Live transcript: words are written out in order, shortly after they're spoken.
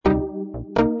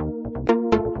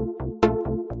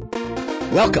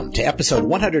Welcome to episode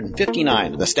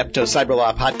 159 of the Steptoe Cyber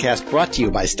Law Podcast, brought to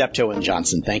you by Steptoe &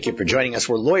 Johnson. Thank you for joining us.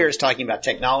 We're lawyers talking about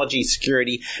technology,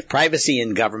 security, privacy,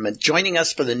 and government. Joining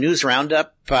us for the news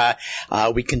roundup,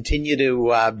 we continue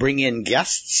to bring in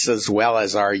guests as well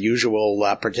as our usual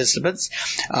participants.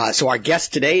 So our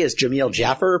guest today is Jamil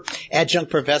Jaffer,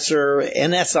 adjunct professor,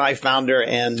 NSI founder,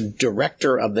 and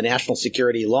director of the National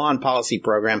Security Law and Policy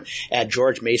Program at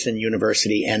George Mason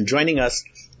University. And joining us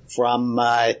from,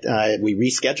 we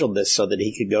rescheduled this so that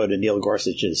he could go to Neil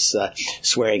Gorsuch's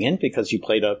swearing in, because you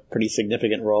played a pretty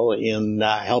significant role in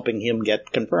helping him get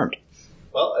confirmed.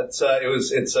 Well, it's a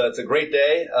great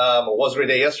day. It was a great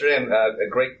day yesterday, and a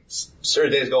great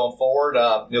series of days going forward.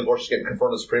 Neil Gorsuch getting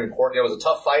confirmed in the Supreme Court. Yeah, it was a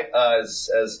tough fight, as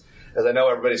I know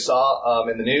everybody saw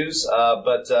in the news.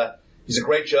 But he's a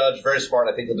great judge, very smart,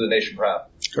 and I think he'll do the nation proud.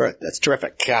 Good. That's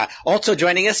terrific. Also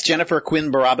joining us, Jennifer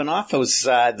Quinn Barabanoff, who's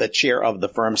the chair of the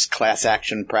firm's class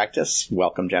action practice.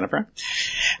 Welcome, Jennifer.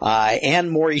 And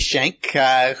Maury Shank,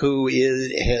 who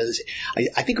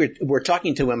I think we're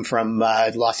talking to him from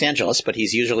Los Angeles, but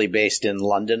he's usually based in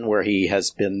London, where he has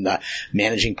been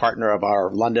managing partner of our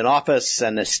London office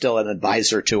and is still an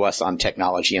advisor to us on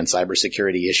technology and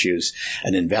cybersecurity issues,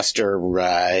 an investor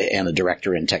and a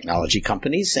director in technology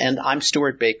companies. And I'm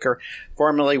Stuart Baker,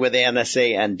 formerly with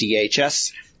ANSA and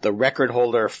DHS, the record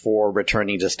holder for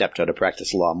returning to Steptoe to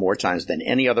practice law more times than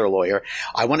any other lawyer.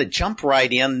 I want to jump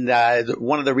right in.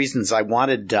 One of the reasons I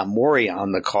wanted Maury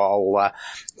on the call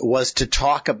was to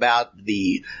talk about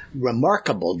the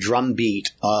remarkable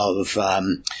drumbeat of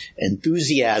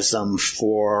enthusiasm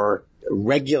for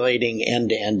regulating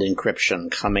end-to-end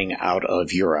encryption coming out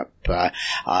of Europe.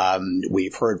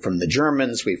 We've heard from the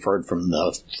Germans, we've heard from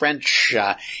the French.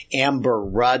 Amber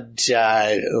Rudd,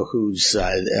 who's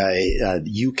UK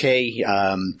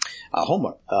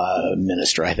Home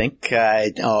Minister, I think,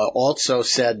 also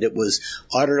said it was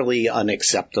utterly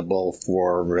unacceptable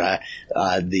for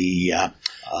the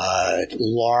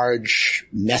large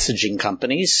messaging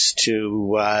companies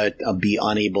to be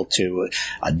unable to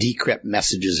decrypt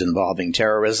messages involving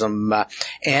terrorism.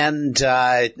 And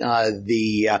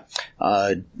the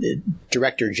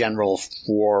Director General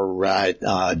for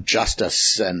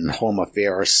Justice and Home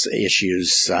Affairs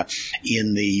issues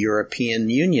in the European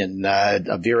Union,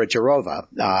 Vera Jourova,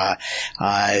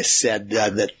 said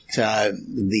that the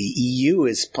EU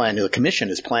the Commission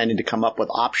is planning to come up with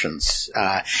options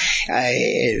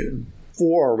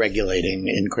for regulating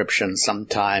encryption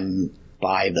sometime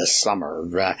by the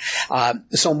summer.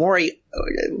 So, Maury,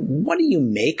 what do you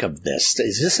make of this?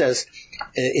 Is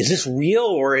this real,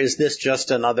 or is this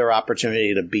just another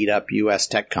opportunity to beat up U.S.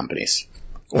 tech companies,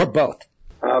 or both?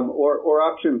 Or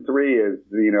option three is,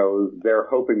 they're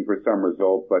hoping for some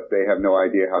result, but they have no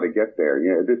idea how to get there.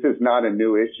 This is not a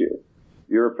new issue.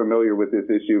 You're familiar with this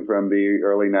issue from the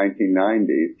early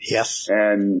 1990s. Yes.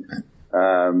 And,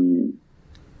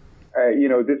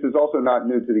 this is also not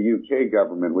new to the UK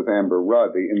government with Amber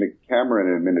Rudd. In the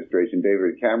Cameron administration,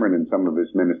 David Cameron and some of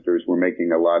his ministers were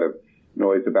making a lot of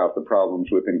noise about the problems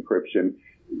with encryption.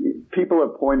 People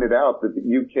have pointed out that the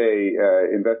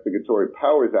UK Investigatory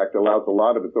Powers Act allows a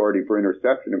lot of authority for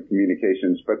interception of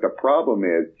communications, but the problem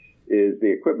is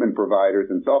the equipment providers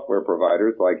and software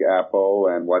providers like Apple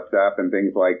and WhatsApp and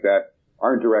things like that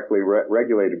aren't directly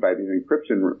regulated by these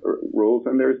encryption rules,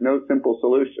 and there's no simple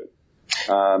solution.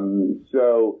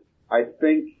 So I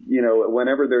think,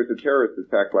 whenever there's a terrorist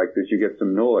attack like this, you get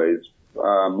some noise.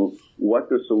 What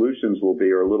the solutions will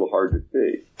be are a little hard to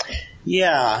see.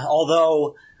 Yeah,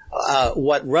 although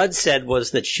what Rudd said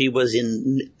was that she was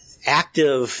in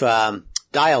active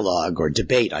dialogue or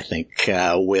debate, I think,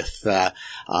 with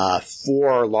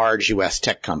 4 large U.S.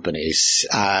 tech companies.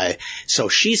 So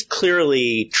she's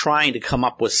clearly trying to come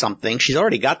up with something. She's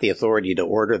already got the authority to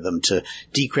order them to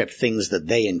decrypt things that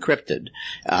they encrypted,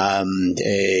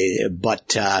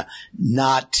 but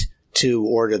not to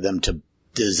order them to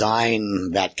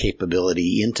design that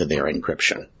capability into their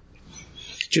encryption.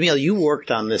 Jamil, you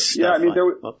worked on this stuff. Yeah,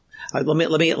 I mean,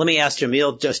 let me ask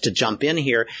Jamil just to jump in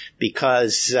here,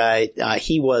 because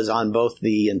he was on both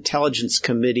the Intelligence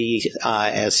Committee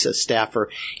as a staffer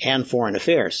and Foreign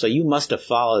Affairs, so you must have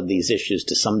followed these issues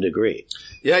to some degree.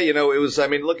 Yeah, it was. I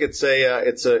mean, look, it's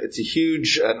a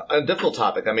huge and difficult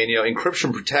topic. I mean,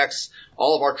 encryption protects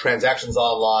all of our transactions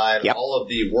online, yep, all of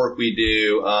the work we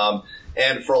do.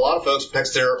 And for a lot of folks, it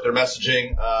protects their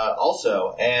messaging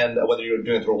also, and whether you're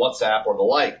doing it through WhatsApp or the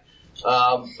like.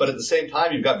 But at the same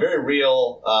time, you've got very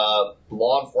real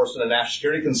law enforcement and national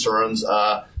security concerns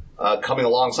coming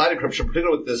alongside encryption,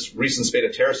 particularly with this recent spate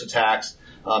of terrorist attacks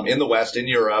in the West, in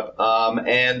Europe,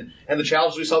 and the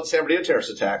challenges we saw at the San Bernardino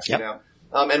terrorist attacks. Yep. You know,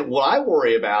 and what I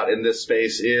worry about in this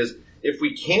space is if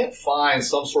we can't find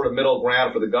some sort of middle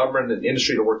ground for the government and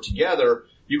industry to work together,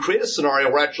 you create a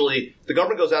scenario where actually the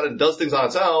government goes out and does things on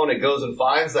its own. It goes and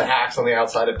finds the hacks on the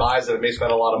outside. It buys it. It may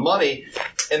spend a lot of money.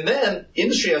 And then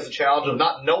industry has the challenge of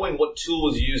not knowing what tool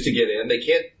was used to get in. They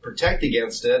can't protect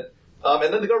against it.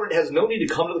 And then the government has no need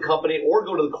to come to the company or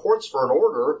go to the courts for an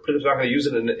order because they're not going to use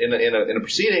it in a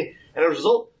proceeding. And as a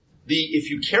result, if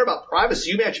you care about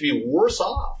privacy, you may actually be worse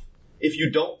off if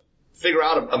you don't figure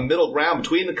out a middle ground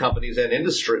between the companies and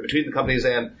industry, between the companies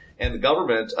and the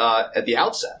government at the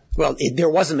outset. Well, there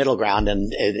was a middle ground,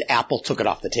 and Apple took it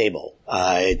off the table.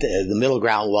 The middle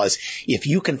ground was if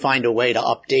you can find a way to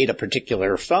update a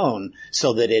particular phone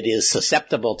so that it is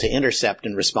susceptible to intercept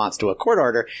in response to a court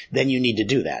order, then you need to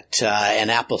do that.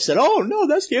 And Apple said, oh, no,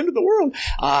 that's the end of the world.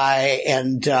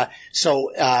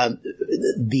 So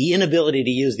the inability to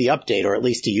use the update, or at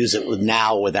least to use it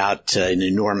now without an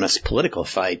enormous political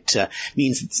fight,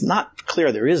 means it's not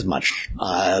clear there is much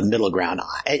middle ground.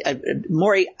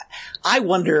 Maury, I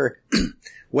wonder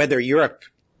whether Europe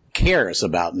cares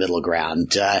about middle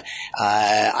ground.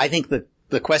 I think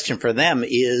the question for them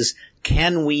is,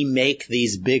 can we make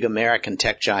these big American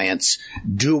tech giants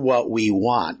do what we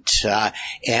want?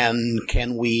 And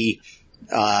can we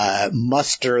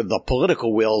muster the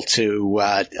political will to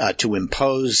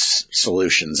impose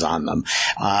solutions on them?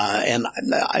 And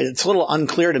it's a little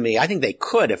unclear to me. I think they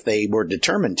could if they were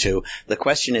determined to. The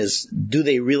question is, do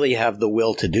they really have the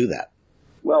will to do that?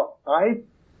 Well, I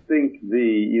think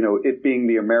it being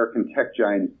the American tech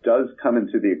giants does come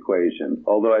into the equation.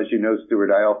 Although, as you know, Stuart,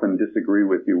 I often disagree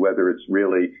with you whether it's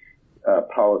really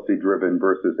policy-driven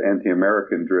versus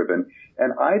anti-American driven.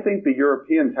 And I think the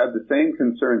Europeans have the same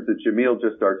concerns that Jamil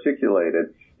just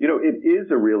articulated. You know, it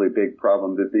is a really big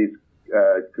problem that these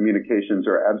communications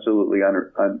are absolutely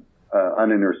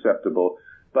uninterceptable.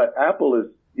 But Apple is,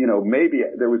 maybe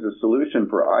there was a solution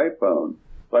for iPhone.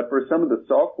 But for some of the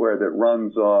software that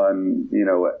runs on,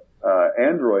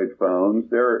 Android phones,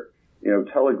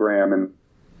 Telegram and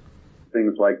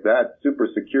things like that, super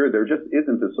secure. There just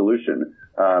isn't a solution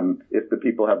if the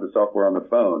people have the software on the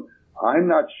phone. I'm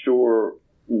not sure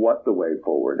what the way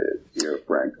forward is here,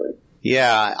 frankly.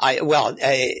 Yeah, I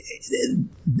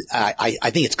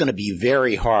think it's going to be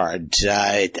very hard.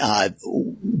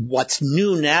 What's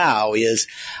new now is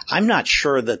I'm not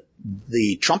sure that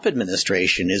the Trump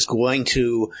administration is going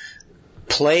to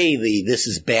play the "this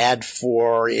is bad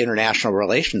for international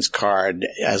relations" card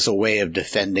as a way of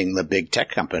defending the big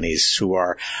tech companies who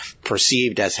are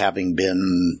perceived as having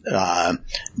been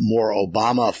more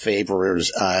Obama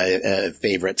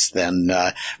favorites than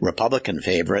Republican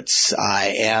favorites,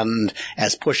 and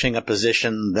as pushing a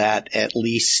position that at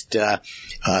least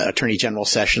Attorney General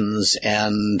Sessions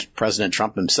and President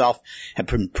Trump himself have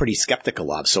been pretty skeptical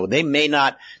of. So they may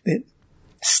not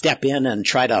step in and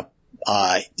try to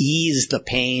ease the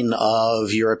pain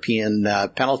of European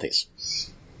penalties.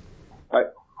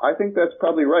 I think that's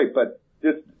probably right, but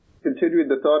just continuing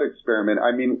the thought experiment,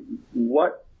 I mean,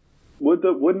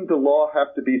 wouldn't the law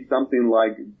have to be something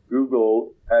like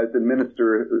Google as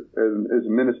administrator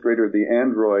of the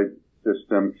Android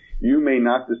system, you may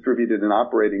not distribute an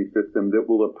operating system that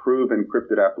will approve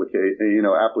encrypted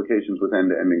applications with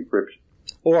end-to-end encryption.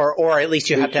 Or at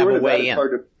least you have to have a way in.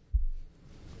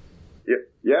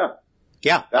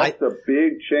 Yeah. That's a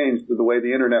big change to the way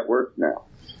the internet works now.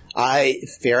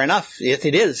 Fair enough, if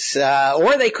it is.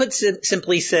 Or they could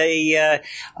simply say,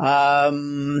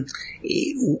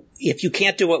 if you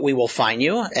can't do it, we will fine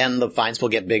you, and the fines will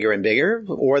get bigger and bigger.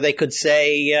 Or they could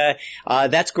say,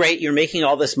 that's great, you're making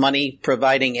all this money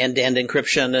providing end-to-end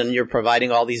encryption, and you're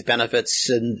providing all these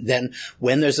benefits, and then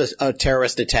when there's a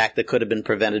terrorist attack that could have been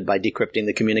prevented by decrypting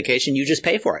the communication, you just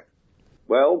pay for it.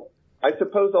 Well, I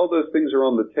suppose all those things are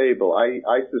on the table. I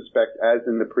suspect, as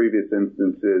in the previous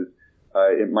instances,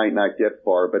 it might not get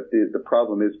far, but the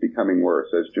problem is becoming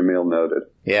worse, as Jamil noted.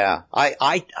 Yeah,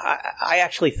 I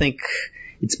actually think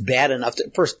it's bad enough to,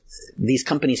 first, these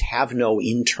companies have no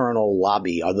internal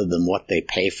lobby other than what they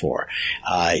pay for,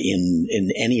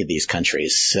 in any of these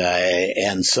countries.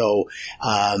 And so,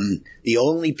 the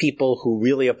only people who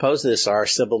really oppose this are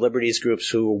civil liberties groups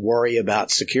who worry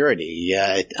about security,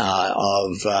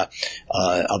 of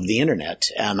the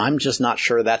internet. And I'm just not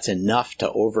sure that's enough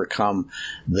to overcome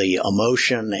the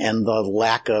emotion and the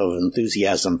lack of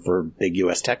enthusiasm for big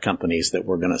U.S. tech companies that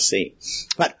we're going to see.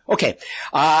 But, okay.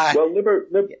 Well,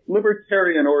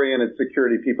 libertarian-oriented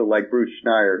security people like Bruce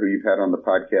Schneier, who you've had on the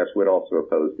podcast, would also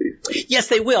oppose these things. Yes,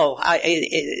 they will.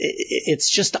 It's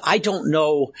just, I don't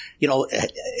know,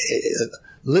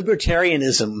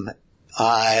 libertarianism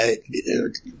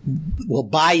will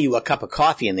buy you a cup of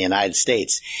coffee in the United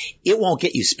States. It won't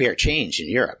get you spare change in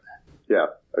Europe. Yeah,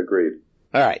 agreed.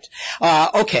 All right.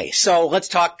 Okay, so let's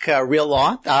talk real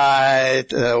law,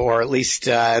 or at least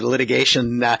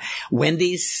litigation.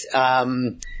 Wendy's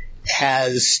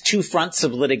has two fronts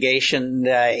of litigation.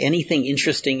 Anything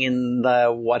interesting in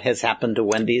what has happened to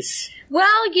Wendy's?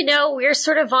 Well, we're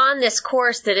sort of on this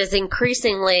course that is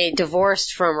increasingly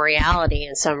divorced from reality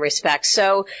in some respects.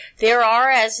 So there are,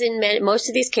 as in most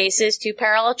of these cases, two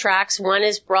parallel tracks. One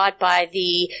is brought by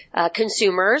the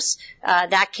consumers.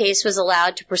 That case was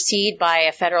allowed to proceed by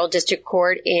a federal district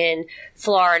court in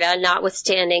Florida,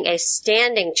 notwithstanding a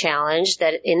standing challenge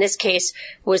that in this case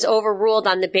was overruled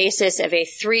on the basis of a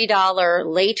 $3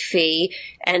 late fee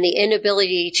and the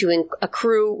inability to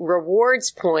accrue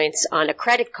rewards points on a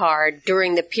credit card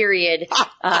during the period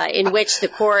in which the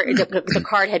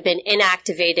card had been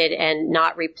inactivated and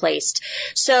not replaced.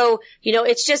 So,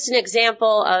 it's just an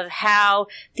example of how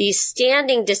these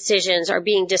standing decisions are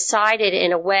being decided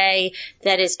in a way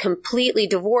that is completely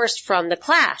divorced from the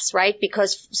class, right?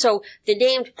 Because so the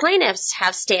named plaintiffs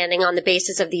have standing on the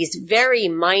basis of these very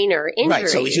minor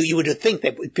injuries. Right. So you would think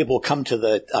that people will come to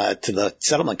the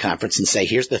settlement conference and say,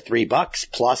 "Here's the $3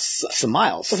 plus some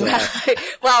miles."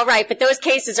 Well, right, but those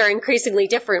cases are increasingly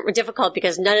difficult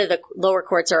because none of the lower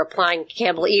courts are applying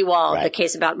Campbell-Ewald, right, the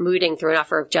case about mooting through an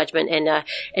offer of judgment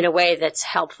in a way that's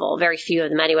helpful. Very few of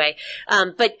them anyway.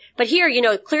 But here,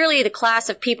 clearly the class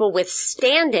of people with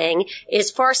standing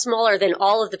is far smaller than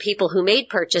all of the people who made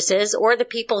purchases or the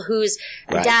people whose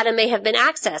data may have been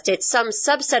accessed. It's some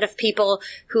subset of people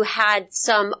who had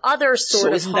some other sort of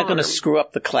harm. So isn't that going to screw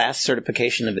up the class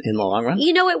certification in the long run?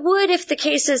 It would if the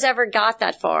cases ever got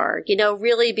that far.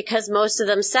 Really, because most of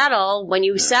them settle. When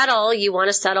you settle, you want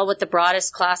to settle with the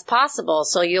broadest class possible.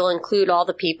 So you'll include all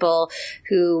the people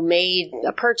who made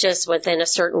a purchase within a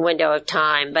certain window of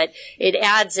time. But it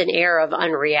adds an air of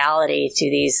unreality to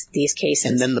these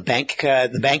cases. And then the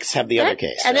banks have the other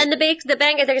case. And then the bank,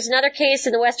 there's another case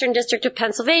in the Western District of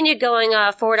Pennsylvania going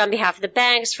forward on behalf of the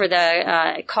banks for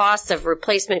the costs of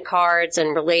replacement cards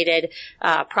and related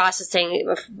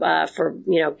processing for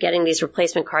getting these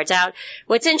replacement cards out.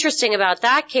 What's interesting about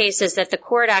that case is that the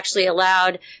court actually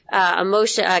allowed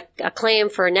a claim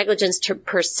for negligence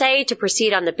per se to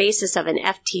proceed on the basis of an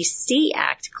FTC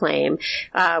Act claim,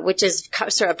 which is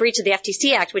sort of a breach of the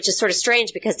FTC Act, which is sort of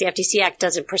strange because the FTC Act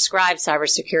doesn't prescribe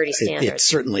cybersecurity standards. It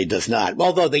certainly does not.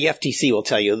 Although the FTC will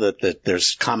tell you that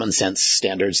there's common sense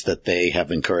standards that they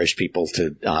have encouraged people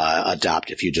to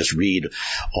adopt. If you just read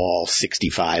all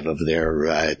 65 of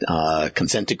their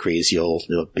consent decrees, you'll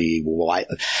be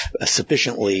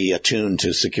sufficiently attuned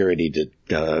to security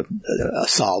to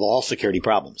solve all security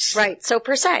problems. Right. So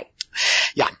per se.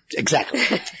 Yeah, exactly.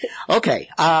 Okay.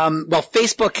 Well,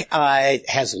 Facebook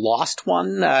has lost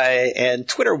one, and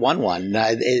Twitter won one.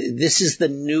 This is the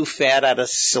new fad out of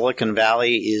Silicon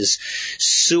Valley, is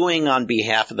suing on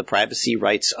behalf of the privacy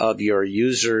rights of your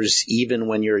users, even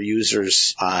when your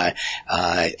users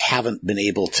haven't been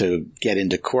able to get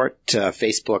into court.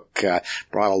 Facebook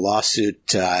brought a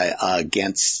lawsuit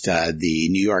against the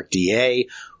New York DA,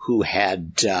 who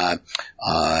had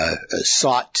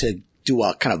sought to do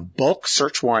a kind of bulk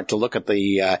search warrant to look at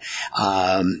the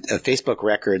Facebook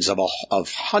records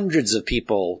of hundreds of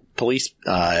people, police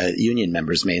union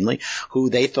members mainly, who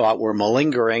they thought were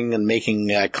malingering and making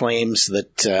claims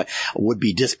that would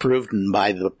be disproven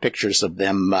by the pictures of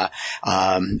them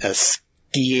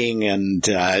skiing and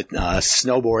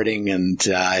snowboarding and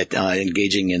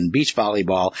engaging in beach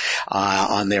volleyball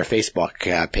on their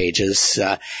Facebook pages.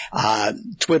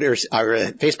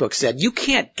 Facebook said you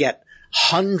can't get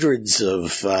hundreds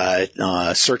of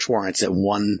search warrants at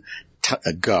one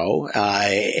go,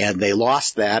 and they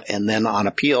lost that. And then on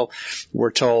appeal,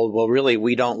 we're told, well, really,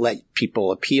 we don't let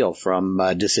people appeal from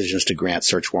decisions to grant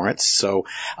search warrants. So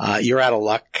you're out of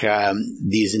luck.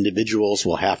 These individuals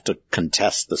will have to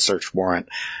contest the search warrant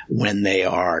when they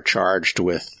are charged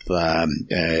with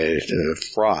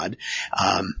fraud.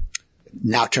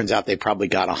 Now it turns out they probably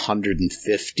got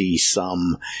 150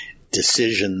 some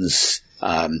decisions,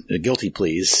 guilty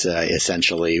pleas,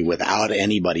 essentially, without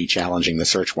anybody challenging the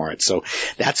search warrant. So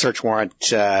that search warrant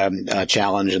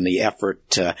challenge and the effort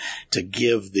to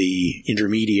give the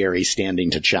intermediary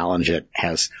standing to challenge it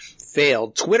has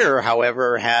failed. Twitter,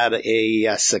 however, had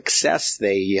a success.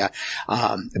 They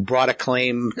brought a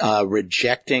claim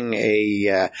rejecting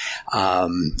a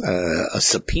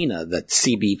subpoena that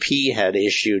CBP had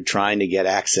issued, trying to get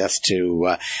access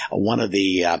to one of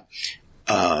the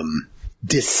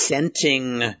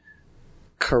dissenting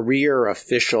career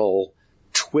official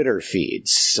Twitter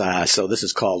feeds. So this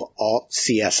is called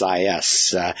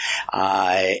Alt-CSIS,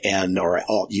 or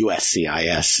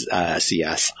Alt-USCIS,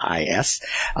 CSIS.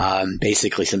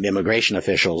 Basically some immigration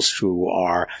officials who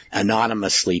are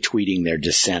anonymously tweeting their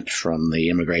dissent from the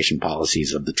immigration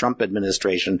policies of the Trump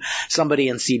administration. Somebody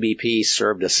in CBP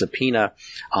served a subpoena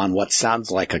on what sounds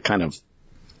like a kind of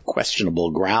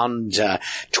questionable ground.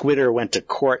 Twitter went to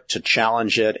court to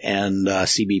challenge it, and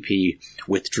CBP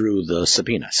withdrew the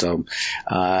subpoena. So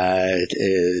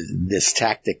this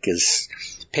tactic is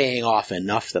paying off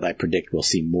enough that I predict we'll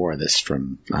see more of this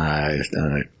from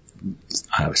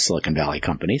Silicon Valley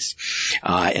companies.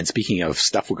 And speaking of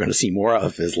stuff we're going to see more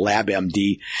of is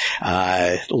LabMD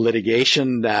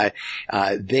litigation.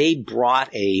 They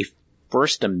brought a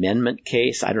First Amendment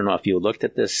case. I don't know if you looked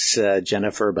at this,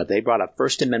 Jennifer, but they brought a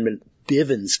First Amendment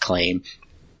Bivens claim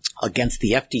against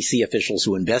the FTC officials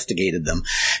who investigated them,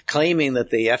 claiming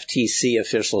that the FTC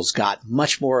officials got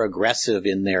much more aggressive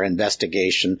in their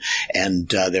investigation and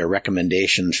their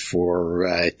recommendations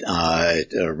for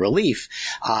relief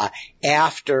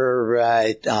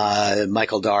after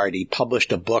Michael Dougherty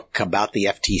published a book about the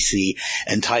FTC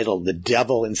entitled The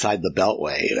Devil Inside the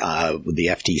Beltway, with the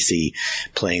FTC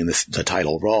playing the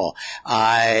title role.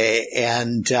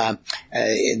 And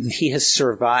he has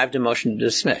survived a motion to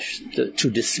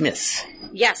dismiss.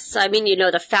 Yes. I mean,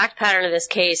 the fact pattern of this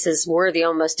case is worthy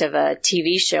almost of a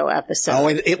TV show episode. Oh,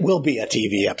 it will be a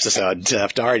TV episode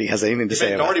if Dougherty has anything to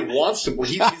say about it. Dougherty wants to.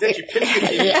 He's actually pitching a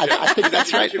TV show. Yeah, I think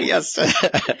that's right. Yes.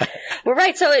 Well,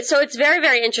 right. So it's very,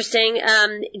 very interesting,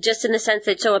 just in the sense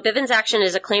that, so a Bivens action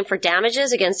is a claim for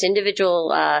damages against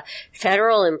individual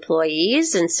federal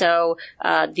employees. And so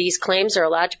these claims are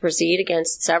allowed to proceed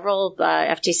against several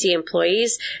FTC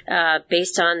employees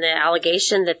based on the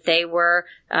allegation that they were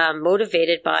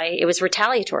motivated by, it was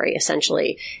retaliatory,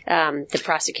 essentially, the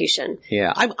prosecution.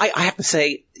 Yeah. I have to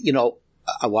say,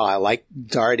 while I like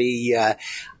Dougherty,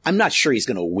 I'm not sure he's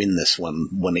going to win this one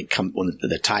when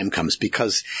the time comes,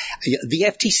 because the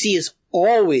FTC is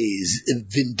always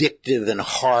vindictive and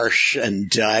harsh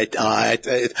and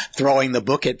throwing the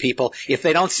book at people if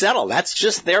they don't settle. That's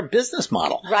just their business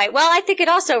model. Right. Well, I think it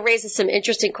also raises some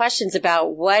interesting questions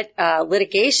about what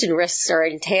litigation risks are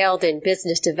entailed in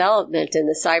business development in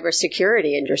the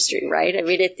cybersecurity industry, right? I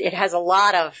mean, it has a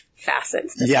lot of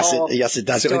facets. Yes, it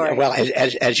does. Story. Well,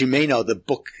 as you may know, the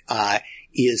book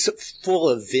is full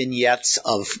of vignettes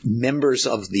of members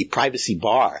of the privacy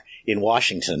bar in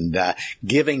Washington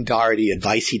giving Dougherty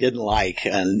advice he didn't like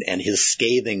and his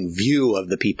scathing view of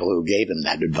the people who gave him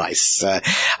that advice.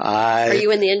 Are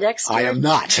you in the index? I am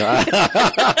not. Or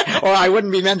I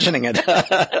wouldn't be mentioning it.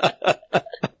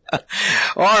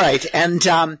 All right. And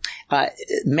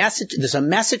there's a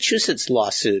Massachusetts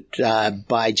lawsuit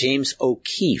by James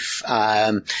O'Keefe.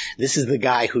 This is the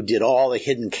guy who did all the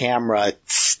hidden camera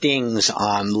stings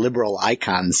on liberal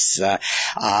icons.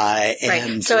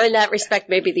 Right. So in that respect,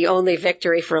 maybe the only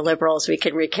victory for liberals we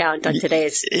can recount on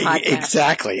today's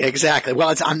podcast. Exactly.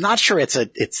 Well, I'm not sure it's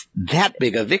that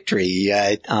big a victory.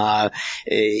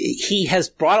 He has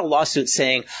brought a lawsuit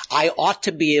saying, I ought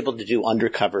to be able to do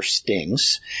undercover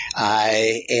stings.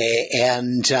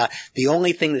 And the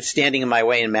only thing that's standing in my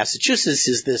way in Massachusetts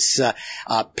is this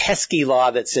pesky law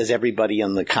that says everybody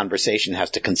in the conversation has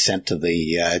to consent to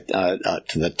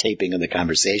the taping of the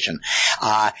conversation.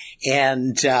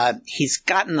 And he's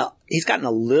gotten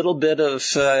a little bit of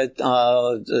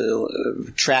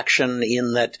traction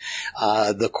in that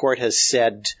the court has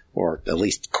said, or at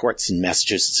least courts in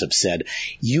Massachusetts have said,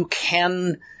 you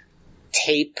can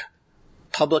tape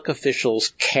public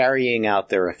officials carrying out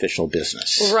their official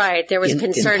business. Right. There was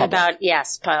concern about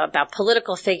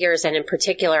political figures, and in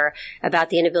particular about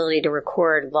the inability to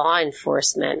record law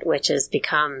enforcement, which has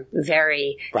become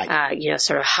very,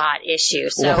 sort of hot issue.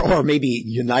 So, or maybe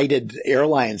United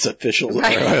Airlines officials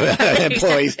or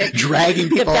employees dragging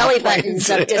people the belly buttons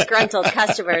of disgruntled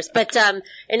customers. But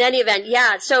in any event,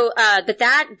 but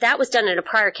that was done in a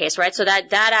prior case, right? So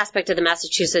that aspect of the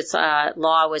Massachusetts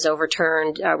law was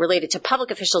overturned, related to public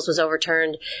officials, was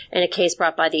overturned in a case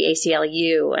brought by the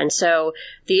ACLU. And so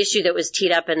the issue that was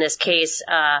teed up in this case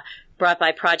brought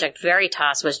by Project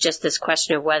Veritas was just this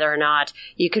question of whether or not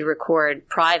you could record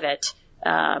private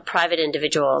private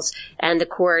individuals, and the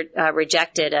court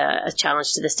rejected a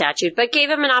challenge to the statute, but gave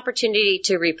him an opportunity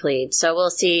to replead. So we'll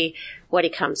see what he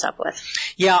comes up with.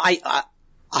 Yeah,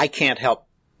 I can't help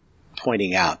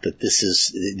pointing out that this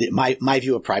is my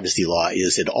view of privacy law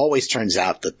is it always turns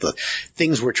out that the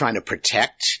things we're trying to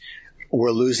protect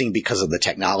we're losing because of the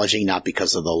technology, not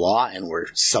because of the law, and we're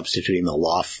substituting the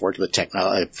law for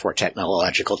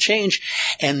technological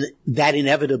change, and that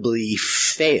inevitably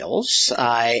fails,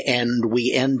 and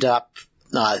we end up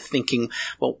thinking,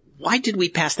 well, why did we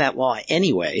pass that law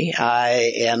anyway?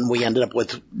 And we ended up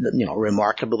with,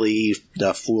 remarkably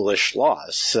foolish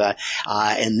laws.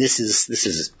 And this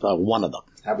is one of them.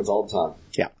 Happens all the time.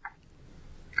 Yeah.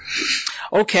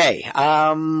 Okay.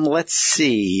 Let's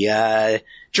see.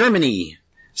 Germany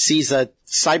sees a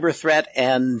cyber threat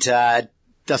and,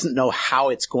 doesn't know how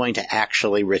it's going to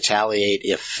actually retaliate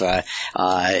if a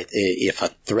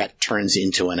threat turns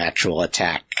into an actual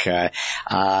attack.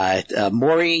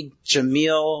 Maury,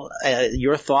 Jamil,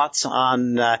 your thoughts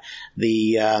on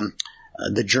the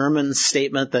German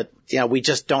statement that we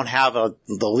just don't have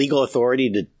the legal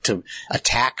authority to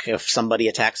attack if somebody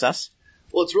attacks us?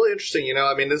 Well, it's really interesting.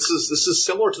 This is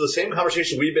similar to the same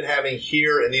conversation we've been having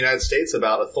here in the United States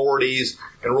about authorities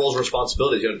and roles and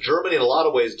responsibilities. Germany in a lot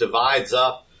of ways divides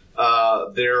up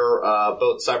their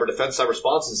both cyber defense, cyber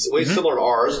response in ways similar to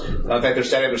ours. In fact, they're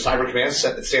standing up their cyber command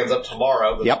that stands up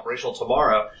tomorrow, but operational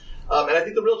tomorrow. And I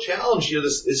think the real challenge,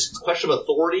 this question of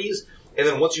authorities, and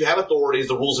then once you have authorities,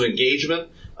 the rules of engagement,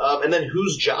 and then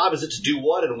whose job is it to do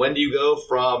what, and when do you go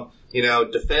from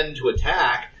defend to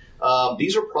attack?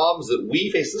 These are problems that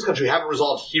we face in this country, haven't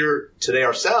resolved here today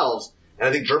ourselves, and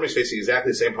I think Germany's facing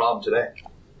exactly the same problem today.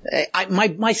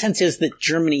 My sense is that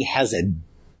Germany has a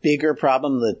bigger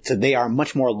problem, that they are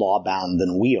much more law-bound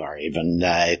than we are even,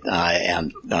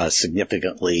 and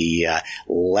significantly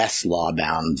less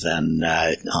law-bound than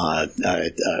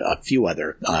a few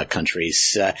other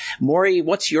countries. Maury,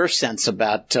 what's your sense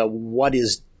about what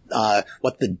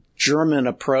the German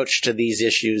approach to these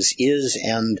issues is,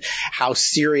 and how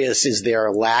serious is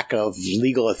their lack of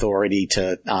legal authority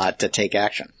to take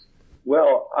action?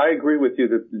 Well, I agree with you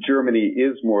that Germany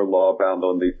is more law-bound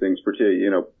on these things,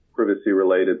 particularly,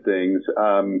 privacy-related things.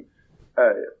 In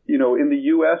the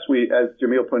U.S., as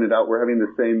Jamil pointed out, we're having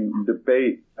the same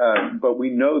debate, but we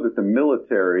know that the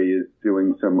military is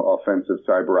doing some offensive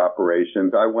cyber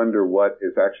operations. I wonder what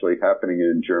is actually happening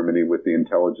in Germany with the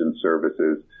intelligence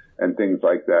services and things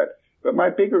like that. But my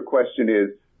bigger question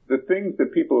is, the things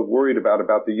that people have worried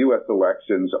about the U.S.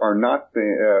 elections are not,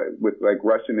 with like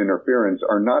Russian interference,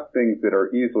 are not things that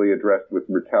are easily addressed with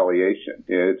retaliation.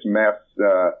 It's mass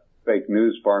fake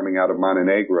news farming out of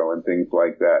Montenegro and things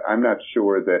like that. I'm not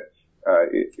sure that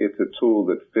it's a tool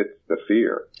that fits the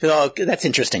fear. Oh, that's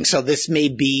interesting. So this may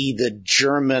be the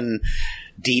German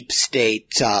deep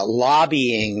state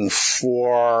lobbying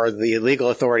for the legal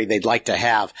authority they'd like to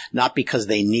have, not because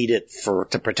they need it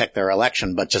to protect their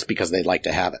election, but just because they'd like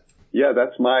to have it. Yeah,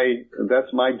 that's my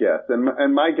guess.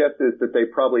 And my guess is that they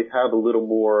probably have a little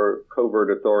more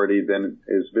covert authority than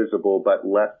is visible, but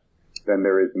less than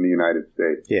there is in the United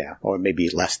States. Yeah, or maybe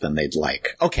less than they'd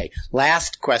like. Okay,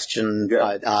 last question,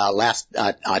 last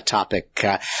topic.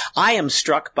 I am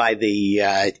struck by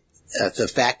the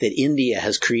fact that India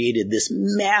has created this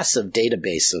massive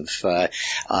database of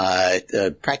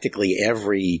practically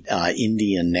every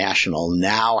Indian national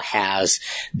now has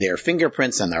their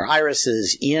fingerprints and their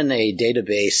irises in a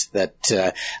database that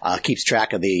keeps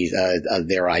track of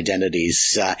their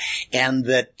identities, and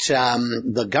that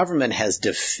the government has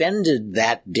defended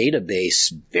that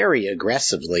database very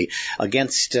aggressively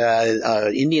against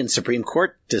Indian Supreme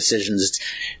Court decisions,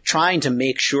 trying to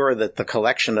make sure that the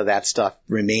collection of that stuff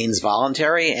remains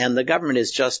voluntary, and the government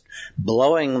is just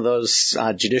blowing those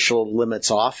judicial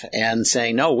limits off and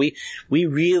saying, no, we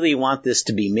really want this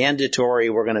to be mandatory.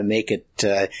 We're going to make it,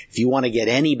 if you want to get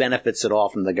any benefits at all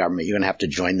from the government, you're going to have to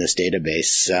join this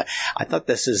database. I thought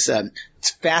this is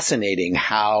it's fascinating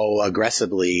how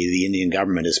aggressively the Indian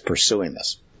government is pursuing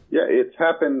this. Yeah, it's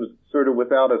happened sort of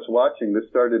without us watching. This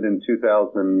started in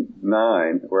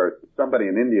 2009, where somebody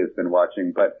in India has been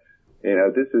watching, but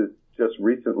this has just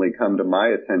recently come to my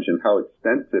attention how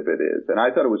extensive it is. And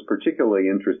I thought it was particularly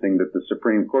interesting that the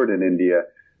Supreme Court in India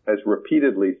has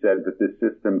repeatedly said that this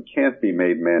system can't be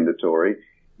made mandatory,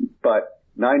 but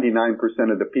 99%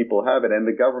 of the people have it. And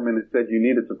the government has said you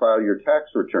needed to file your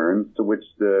tax returns, to which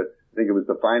I think it was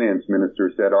the finance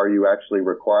minister said, are you actually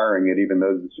requiring it, even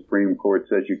though the Supreme Court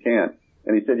says you can't?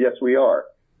 And he said, yes, we are.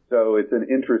 So it's an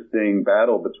interesting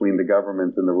battle between the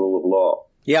government and the rule of law.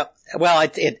 Yeah. Well,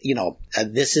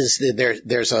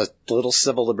 there's a little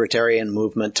civil libertarian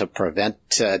movement to prevent,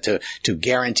 to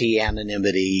guarantee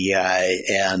anonymity,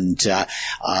 and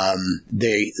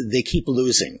they keep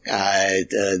losing.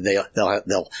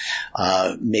 They'll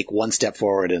make one step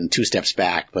forward and two steps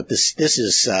back, but this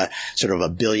is, sort of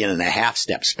 1.5 billion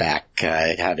steps back,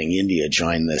 having India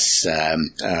join this,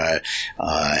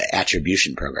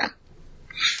 attribution program.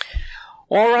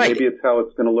 All right. Maybe it's how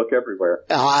it's going to look everywhere.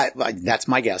 That's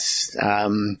my guess.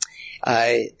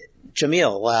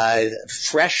 Jamil,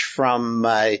 fresh from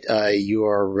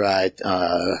your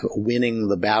winning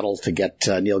the battle to get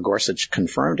Neil Gorsuch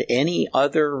confirmed, any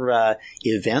other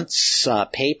events,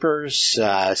 papers,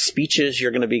 speeches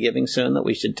you're going to be giving soon that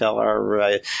we should tell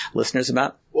our listeners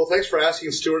about? Well, thanks for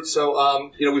asking, Stuart. So,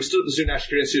 we've stood at the Zoo National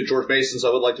Security Institute at George Mason, so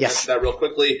I would like to mention that real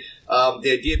quickly.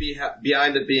 The idea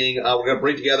behind it being we're going to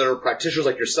bring together practitioners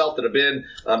like yourself that have been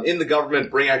in the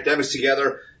government, bring academics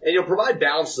together, and provide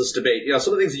balance to this debate.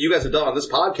 Some of the things that you guys have done on this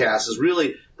podcast is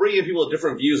really bringing in people with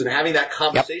different views and having that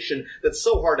conversation that's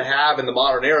so hard to have in the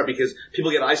modern era because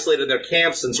people get isolated in their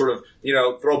camps and sort of,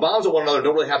 throw bombs at one another,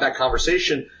 don't really have that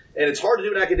conversation. And it's hard to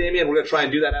do in academia, and we're going to try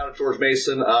and do that out at George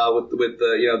Mason with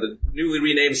the newly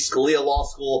renamed Scalia Law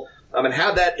School, and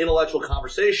have that intellectual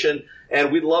conversation.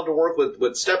 And we'd love to work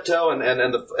with Steptoe and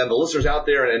the listeners out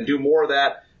there and do more of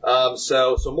that.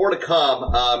 So more to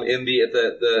come at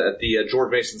the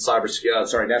George Mason National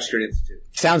Security Institute.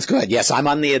 Sounds good. Yes, I'm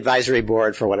on the advisory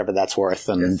board for whatever that's worth,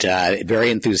 and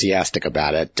very enthusiastic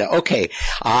about it. Okay,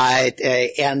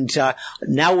 and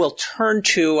now we'll turn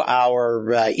to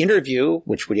our interview,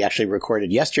 which we actually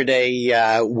recorded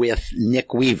yesterday with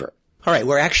Nick Weaver. All right,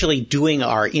 we're actually doing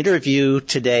our interview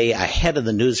today ahead of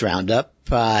the news roundup,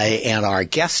 and our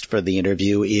guest for the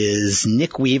interview is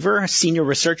Nick Weaver, senior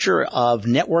researcher of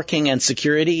networking and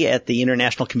security at the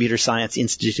International Computer Science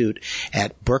Institute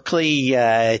at Berkeley,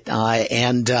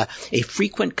 and a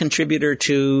frequent contributor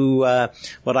to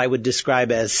what I would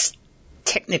describe as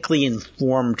technically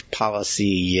informed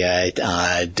policy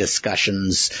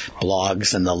discussions,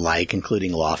 blogs, and the like,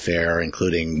 including Lawfare,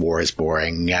 including War is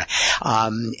Boring.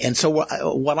 And so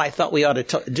what I thought we ought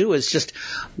to do is just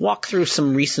walk through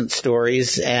some recent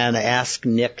stories and ask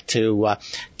Nick to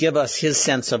give us his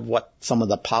sense of what some of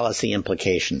the policy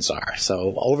implications are.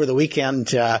 So over the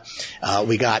weekend,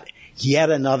 we got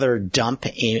yet another dump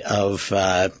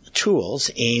of tools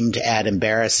aimed at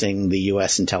embarrassing the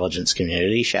U.S. intelligence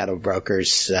community. Shadow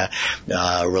brokers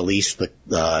released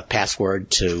the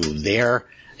password to their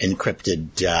encrypted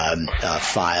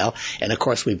file. And, of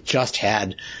course, we've just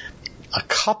had a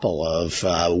couple of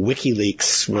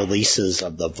WikiLeaks releases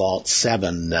of the Vault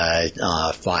 7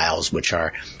 files, which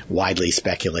are widely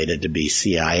speculated to be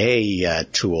CIA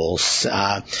tools.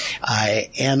 And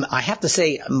I have to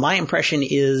say, my impression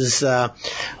is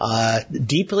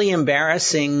deeply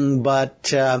embarrassing,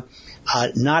 but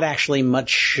not actually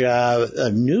much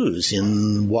news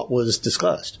in what was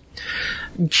disclosed.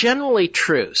 Generally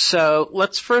true. So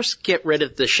let's first get rid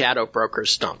of the shadow broker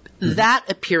stump. Mm-hmm. That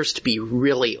appears to be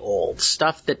really old,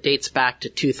 stuff that dates back to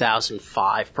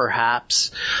 2005,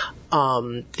 perhaps.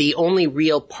 The only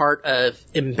real part of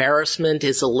embarrassment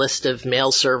is a list of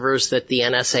mail servers that the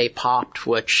NSA popped,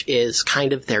 which is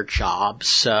kind of their job.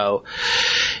 So,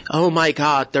 oh my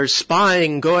God, there's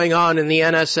spying going on in the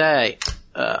NSA.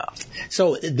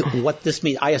 So what this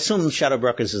means, I assume shadow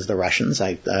brokers is the Russians.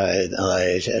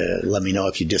 Let me know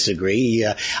if you disagree.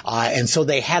 And so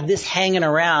they had this hanging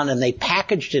around, and they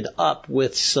packaged it up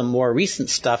with some more recent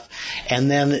stuff, and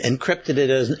then encrypted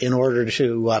it in order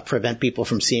to prevent people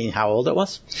from seeing how old it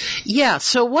was. Yeah.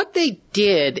 So what they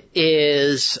did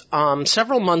is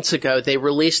several months ago they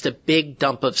released a big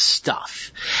dump of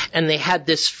stuff, and they had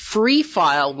this free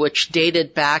file which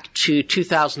dated back to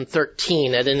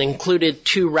 2013, and it included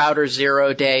 2 router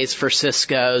 0 days for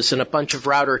Cisco's and a bunch of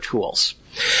router tools.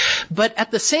 But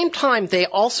at the same time, they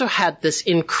also had this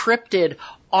encrypted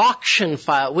auction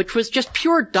file, which was just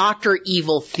pure Dr.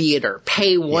 Evil theater.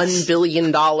 Pay $1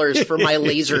 billion for my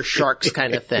laser sharks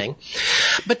kind of thing.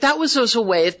 But that was as a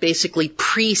way of basically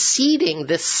preceding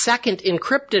this second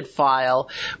encrypted file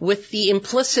with the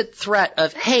implicit threat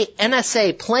of, hey,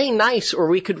 NSA, play nice or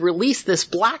we could release this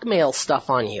blackmail stuff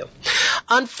on you.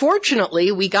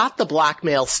 Unfortunately, we got the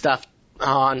blackmail stuff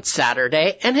on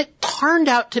Saturday, and it turned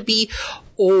out to be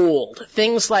old.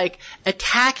 Things like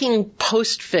attacking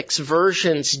postfix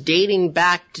versions dating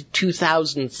back to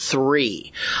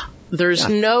 2003. There's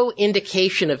no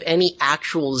indication of any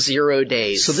actual 0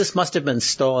 days. So this must have been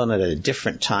stolen at a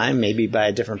different time, maybe by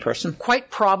a different person? Quite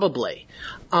probably.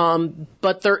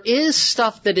 But there is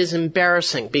stuff that is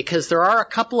embarrassing because there are a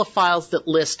couple of files that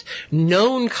list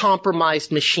known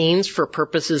compromised machines for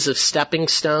purposes of stepping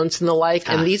stones and the like.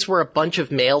 And these were a bunch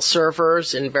of mail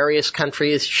servers in various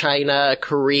countries, China,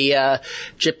 Korea,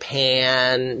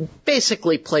 Japan,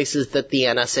 basically places that the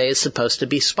NSA is supposed to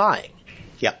be spying.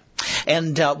 Yep.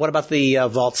 And what about the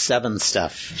Vault 7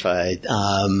 stuff?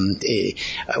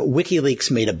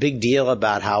 WikiLeaks made a big deal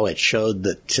about how it showed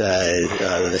that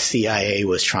the CIA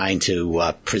was trying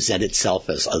to present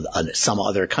itself as some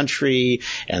other country,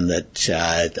 and that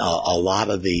a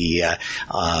lot of the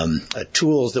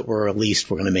tools that were released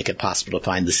were going to make it possible to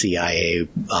find the CIA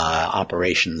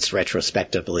operations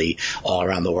retrospectively all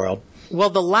around the world. Well,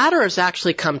 the latter has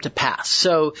actually come to pass.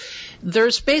 So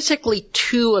there's basically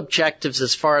two objectives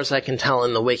as far as I can tell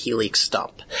in the WikiLeaks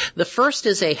dump. The first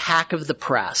is a hack of the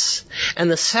press, and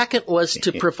the second was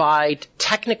to provide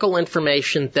technical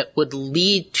information that would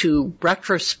lead to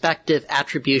retrospective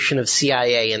attribution of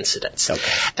CIA incidents.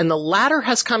 Okay. And the latter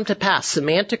has come to pass.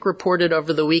 Symantec reported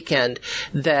over the weekend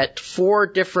that 4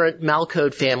 different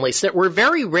malcode families that were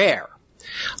very rare,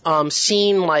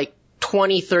 seen like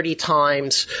 20, 30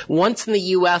 times, once in the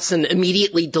U.S. and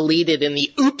immediately deleted in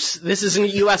the, oops, this isn't a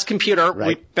U.S. computer.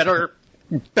 Right.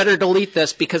 We better delete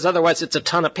this because otherwise it's a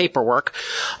ton of paperwork.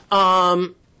 That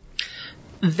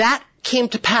came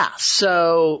to pass.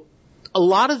 So a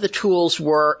lot of the tools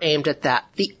were aimed at that.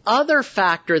 The other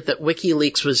factor that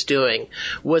WikiLeaks was doing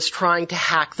was trying to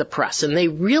hack the press, and they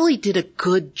really did a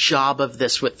good job of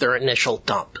this with their initial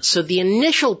dump. So the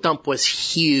initial dump was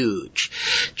huge,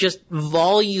 just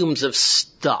volumes of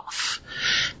stuff.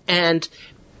 And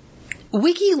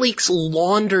WikiLeaks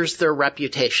launders their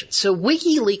reputation. So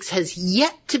WikiLeaks has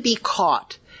yet to be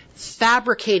caught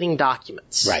fabricating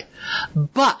documents. Right.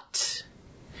 But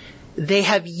they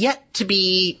have yet to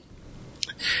be...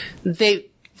 They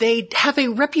have a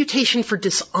reputation for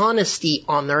dishonesty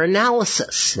on their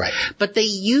analysis. Right. But they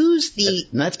use the...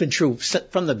 And that's been true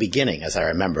from the beginning, as I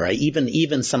remember.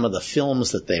 Even some of the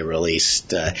films that they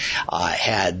released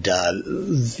had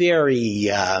very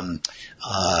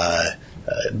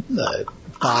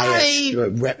biased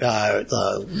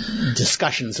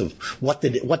discussions of what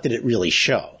did it really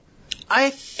show. I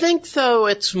think, though,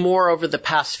 it's more over the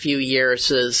past few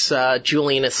years as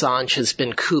Julian Assange has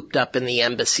been cooped up in the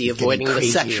embassy avoiding the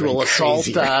sexual assault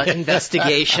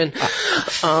investigation.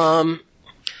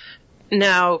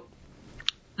 Now,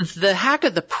 the hack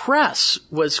of the press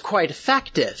was quite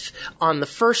effective on the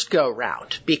first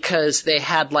go-round because they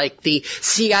had, like, the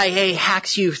CIA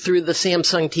hacks you through the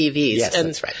Samsung TVs. Yes, and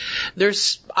that's right.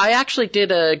 I actually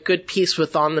did a good piece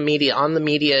with On the Media. On the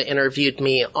Media interviewed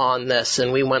me on this,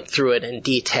 and we went through it in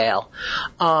detail.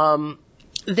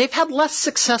 They've had less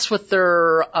success with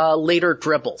their later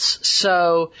dribbles.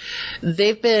 So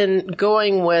they've been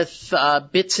going with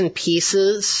bits and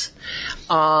pieces,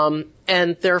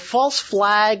 and their false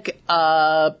flag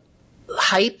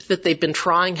hype that they've been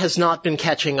trying has not been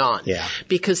catching on. Yeah.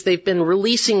 Because they've been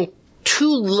releasing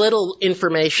too little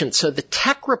information, so the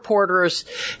tech reporters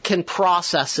can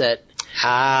process it.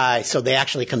 So they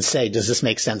actually can say, does this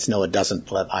make sense? No, it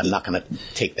doesn't. I'm not going to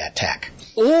take that tack.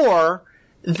 Or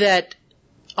that...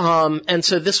 and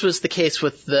so this was the case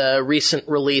with the recent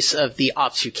release of the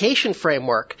obfuscation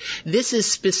framework. This has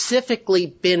specifically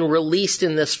been released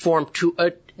in this form to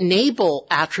enable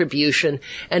attribution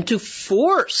and to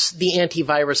force the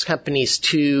antivirus companies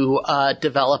to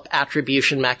develop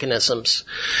attribution mechanisms.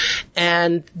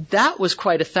 And that was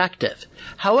quite effective.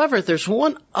 However, there's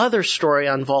one other story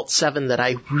on Vault 7 that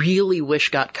I really wish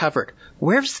got covered.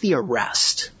 Where's the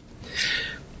arrest?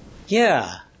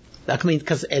 Yeah. I mean,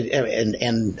 because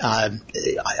isn't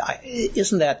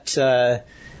that?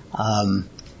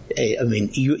 I mean,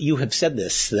 you have said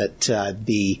this that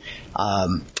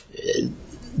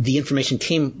the information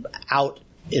came out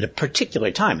at a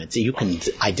particular time. You can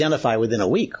identify within a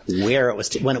week where it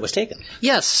was when it was taken.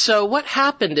 Yes. So what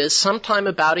happened is sometime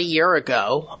about a year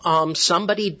ago,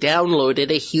 somebody downloaded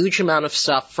a huge amount of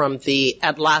stuff from the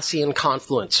Atlassian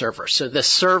Confluent server. So the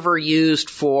server used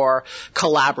for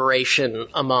collaboration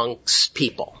amongst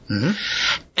people. Mm-hmm.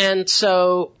 And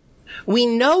so we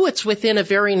know it's within a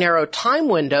very narrow time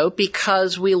window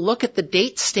because we look at the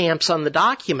date stamps on the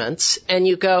documents and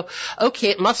you go,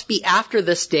 okay, it must be after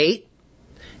this date.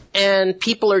 And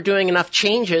people are doing enough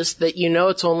changes that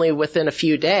it's only within a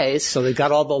few days. So they've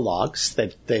got all the logs.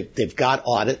 They've got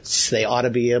audits. They ought to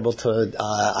be able to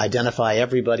identify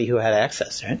everybody who had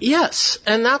access, right? Yes,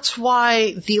 and that's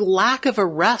why the lack of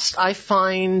arrest I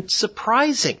find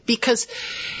surprising, because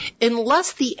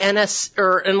unless the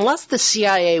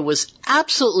CIA was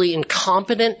absolutely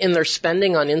incompetent in their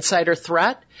spending on insider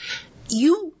threat,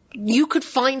 you could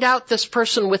find out this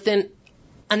person within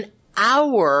an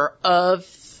hour of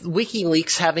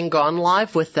WikiLeaks having gone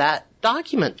live with that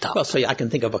document dump. Well, so I can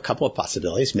think of a couple of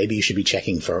possibilities. Maybe you should be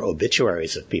checking for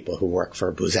obituaries of people who work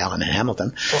for Booz Allen and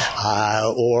Hamilton.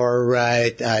 Or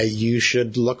you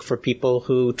should look for people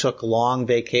who took long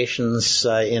vacations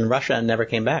in Russia and never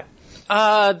came back.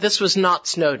 This was not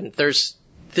Snowden. This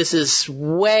is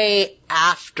way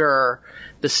after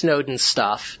the Snowden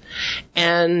stuff.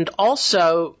 And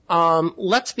also,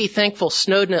 let's be thankful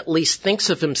Snowden at least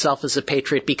thinks of himself as a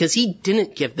patriot, because he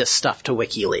didn't give this stuff to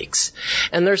WikiLeaks.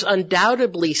 And there's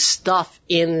undoubtedly stuff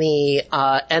in the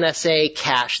NSA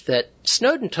cache that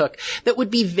Snowden took that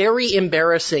would be very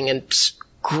embarrassing and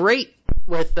great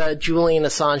with Julian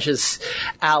Assange's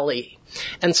ally.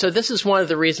 And so this is one of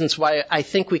the reasons why I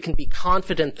think we can be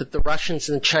confident that the Russians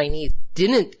and Chinese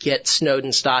didn't get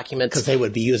Snowden's documents. Because they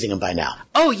would be using them by now.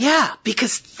 Oh, yeah,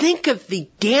 because think of the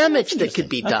damage that could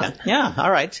be done. Okay. Yeah,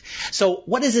 all right. So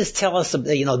what does this tell us?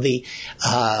 The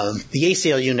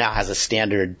ACLU now has a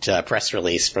standard press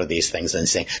release for these things and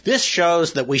saying, this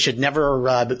shows that we should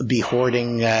never be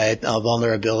hoarding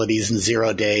vulnerabilities in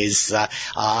 0 days.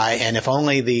 And if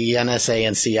only the NSA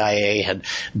and CIA had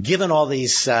given all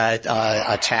these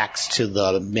attacks to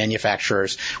the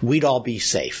manufacturers, we'd all be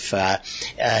safe.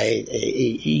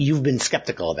 You've been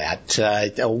skeptical of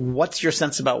that. What's your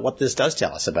sense about what this does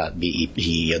tell us about BEP,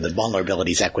 the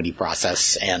vulnerabilities equity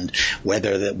process, and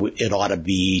whether it ought to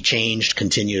be changed,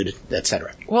 continued, et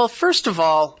cetera? Well, first of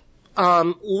all,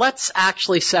 let's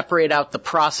actually separate out the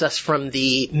process from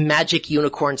the magic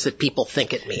unicorns that people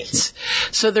think it means.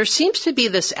 So there seems to be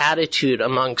this attitude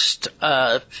amongst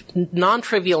a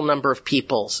non-trivial number of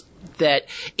people that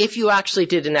if you actually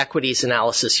did an equities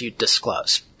analysis, you'd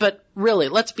disclose. But really,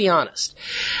 let's be honest.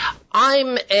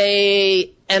 I'm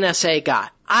a NSA guy.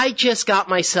 I just got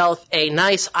myself a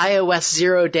nice iOS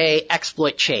 0-day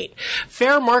exploit chain.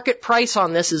 Fair market price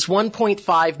on this is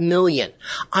 $1.5 million.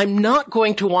 I'm not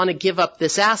going to want to give up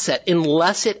this asset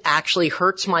unless it actually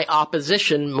hurts my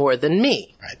opposition more than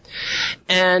me. Right.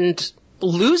 And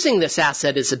losing this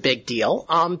asset is a big deal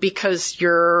because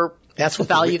your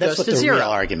value goes to zero. That's what the real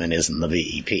argument is in the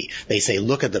VEP. They say,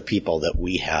 look at the people that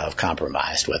we have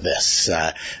compromised with this,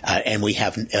 and we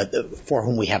have for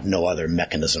whom we have no other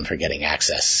mechanism for getting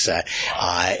access,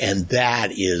 and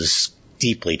that is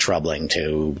deeply troubling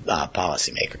to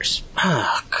policymakers.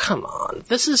 Ah, come on.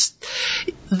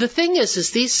 The thing is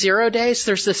these 0 days,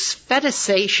 there's this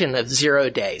fetishization of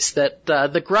 0 days that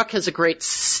the Gluck has a great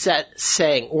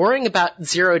saying. Worrying about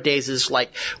 0 days is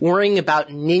like worrying about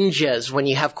ninjas when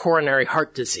you have coronary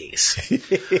heart disease.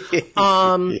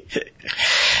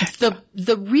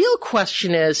 The real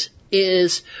question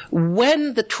is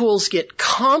when the tools get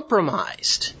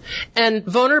compromised, and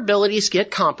vulnerabilities get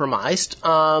compromised.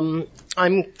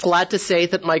 I'm glad to say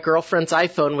that my girlfriend's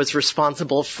iPhone was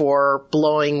responsible for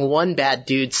blowing one bad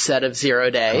dude's set of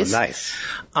 0 days.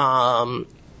 Oh, nice.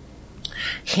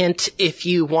 Hint, if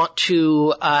you want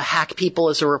to hack people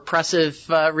as a repressive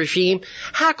regime,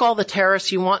 hack all the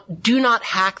terrorists you want. Do not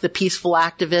hack the peaceful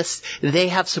activists. They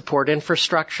have support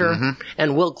infrastructure,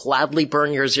 and will gladly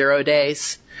burn your 0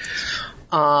 days.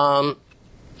 So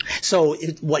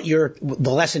the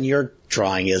lesson you're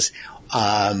drawing is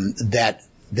that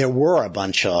there were a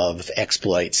bunch of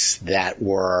exploits that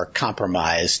were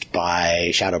compromised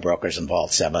by shadow brokers in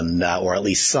Vault 7, or at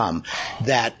least some,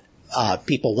 that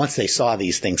people, once they saw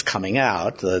these things coming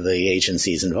out, the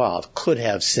agencies involved, could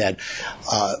have said,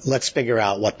 let's figure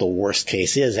out what the worst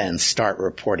case is and start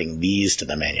reporting these to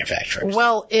the manufacturers.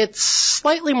 Well, it's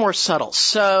slightly more subtle.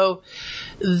 So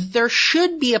there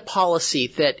should be a policy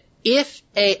that if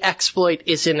a exploit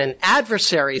is in an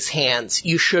adversary's hands,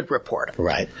 you should report it.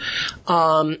 Right.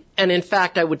 And in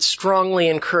fact, I would strongly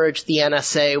encourage the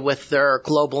NSA with their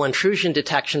global intrusion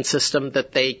detection system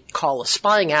that they call a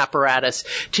spying apparatus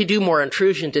to do more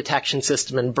intrusion detection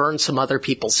system and burn some other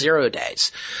people's 0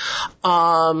 days.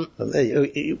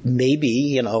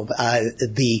 Maybe,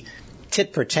 the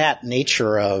tit-for-tat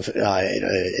nature of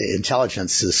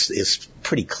intelligence is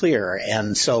pretty clear,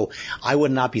 and so I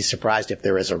would not be surprised if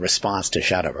there is a response to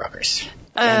shadow brokers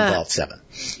and Vault 7.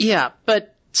 Yeah,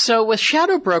 but so with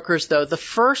shadow brokers, though, the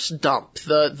first dump,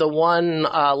 the one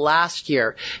last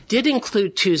year, did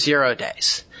include 2 0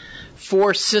 days.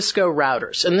 for Cisco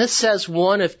routers. And this says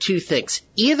one of two things.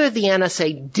 Either the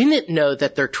NSA didn't know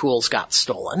that their tools got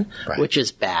stolen, which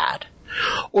is bad,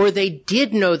 or they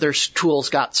did know their tools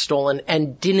got stolen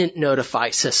and didn't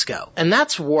notify Cisco. And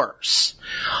that's worse.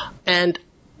 And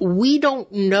we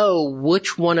don't know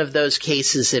which one of those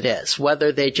cases it is,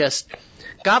 whether they just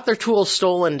got their tools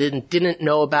stolen and didn't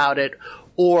know about it,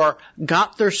 or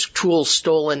got their tools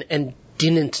stolen and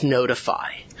didn't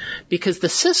notify. Because the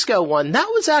Cisco one, that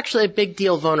was actually a big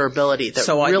deal vulnerability that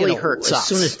really hurts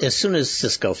us. As soon as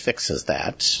Cisco fixes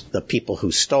that, the people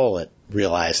who stole it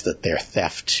realize that their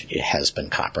theft has been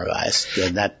compromised.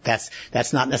 And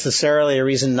that's not necessarily a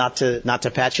reason not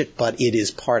to patch it, but it is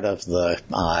part of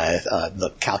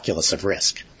the calculus of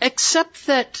risk. Except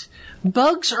that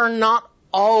bugs are not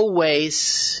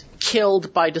always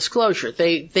killed by disclosure.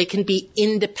 They can be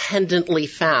independently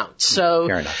found.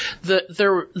 So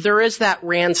there is that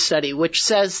RAND study which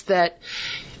says that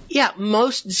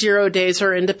most 0 days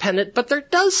are independent, but there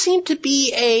does seem to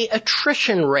be a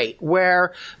attrition rate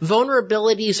where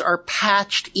vulnerabilities are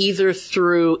patched either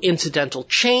through incidental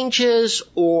changes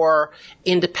or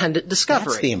independent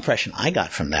discovery. That's the impression I got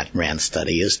from that RAND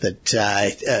study, is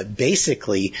that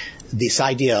basically this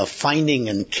idea of finding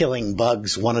and killing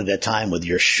bugs one at a time with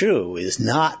your shoe is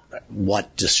not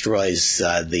what destroys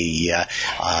the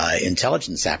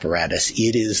intelligence apparatus.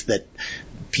 It is that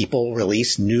people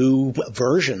release new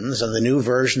versions, and the new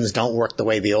versions don't work the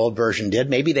way the old version did.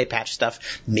 Maybe they patch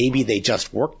stuff, maybe they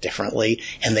just work differently,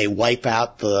 and they wipe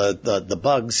out the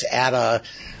bugs at a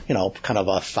kind of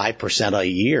a 5% a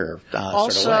year also,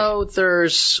 sort of way.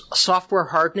 There's software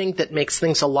hardening that makes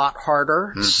things a lot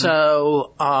harder. Mm-hmm.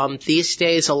 So these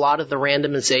days, a lot of the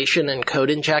randomization and code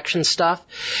injection stuff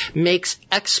makes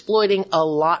exploiting a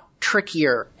lot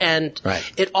trickier, and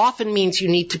it often means you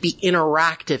need to be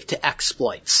interactive to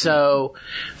exploit. So,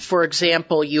 for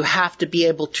example, you have to be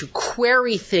able to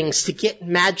query things to get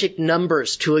magic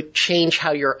numbers to change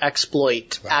how your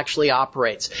exploit actually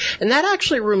operates. And that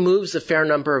actually removes a fair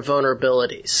number of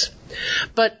vulnerabilities.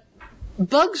 But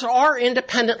bugs are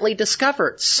independently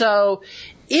discovered. So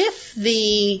if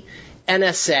the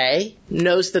NSA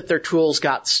knows that their tools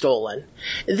got stolen,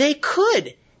 they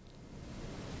could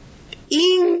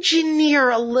engineer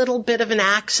a little bit of an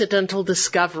accidental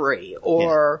discovery,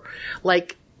 or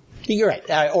You're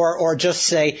right. Or just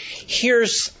say,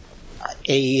 here's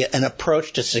an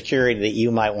approach to security that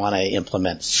you might want to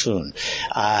implement soon,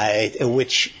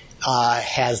 which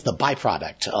has the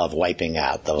byproduct of wiping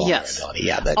out the vulnerability.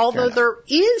 Yes. Although there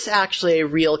is actually a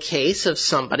real case of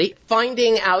somebody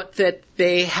finding out that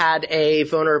they had a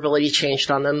vulnerability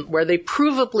changed on them where they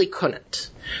provably couldn't.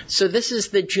 So this is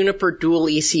the Juniper Dual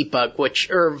EC bug,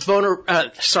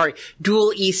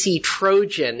 Dual EC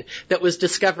Trojan that was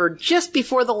discovered just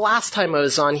before the last time I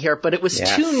was on here, but it was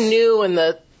too new and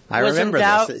I remember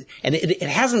this. And it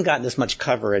hasn't gotten as much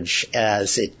coverage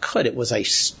as it could. It was a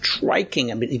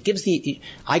striking,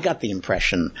 I got the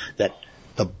impression that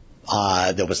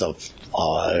there was a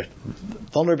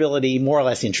vulnerability more or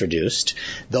less introduced.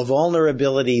 The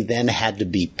vulnerability then had to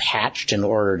be patched in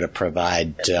order to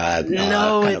provide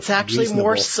No, it's actually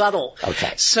more subtle.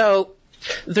 Okay. So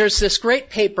there's this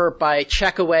great paper by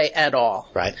Checkaway et al.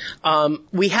 Right.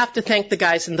 We have to thank the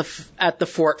guys at the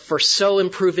fort for so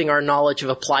improving our knowledge of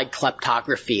applied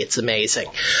kleptography. It's amazing.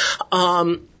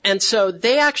 And so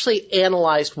they actually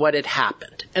analyzed what had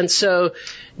happened. And so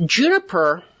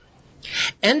Juniper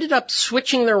ended up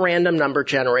switching their random number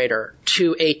generator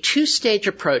to a two-stage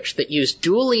approach that used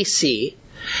dual EC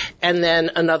and then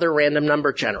another random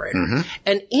number generator. Mm-hmm.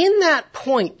 And in that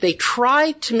point, they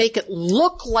tried to make it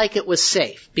look like it was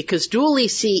safe, because dual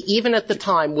EC, even at the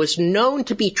time, was known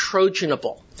to be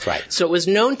Trojanable. Right. So it was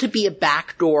known to be a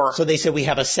backdoor. So they said, we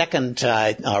have a second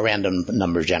random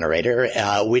number generator,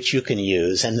 which you can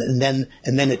use, and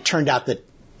then it turned out that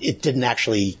it didn't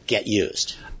actually get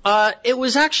used. It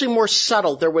was actually more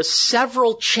subtle. There was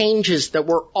several changes that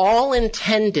were all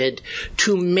intended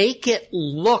to make it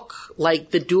look like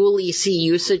the dual EC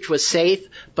usage was safe,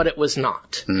 but it was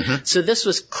not. Mm-hmm. So this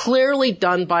was clearly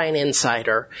done by an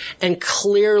insider, and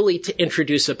clearly to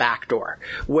introduce a backdoor,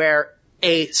 where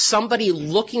somebody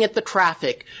looking at the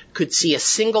traffic could see a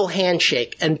single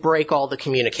handshake and break all the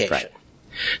communication. Right.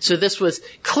 So this was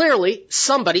clearly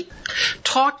somebody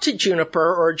talked to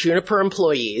Juniper or Juniper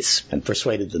employees. And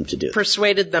persuaded them to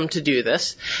do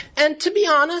this. And to be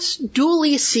honest, dual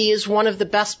EC is one of the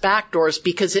best backdoors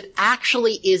because it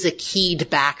actually is a keyed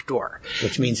backdoor.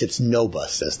 Which means it's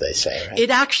NOBUS, as they say, right? It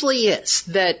actually is.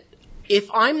 That if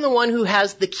I'm the one who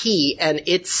has the key and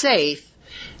it's safe,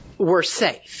 we're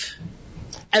safe.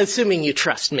 Assuming you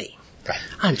trust me. Right.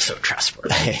 I'm so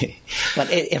trustworthy.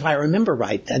 But if I remember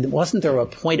right, wasn't there a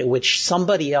point at which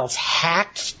somebody else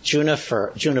hacked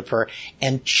Juniper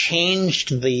and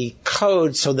changed the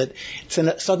code so that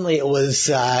suddenly it was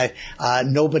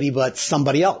nobody but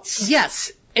somebody else?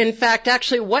 Yes. In fact,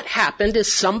 actually what happened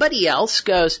is somebody else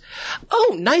goes,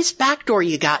 oh, nice backdoor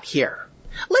you got here.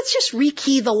 Let's just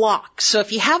rekey the lock. So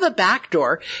if you have a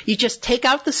backdoor, you just take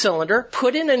out the cylinder,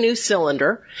 put in a new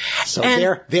cylinder. So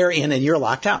they're in and you're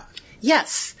locked out.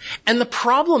 Yes. And the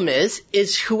problem is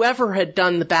whoever had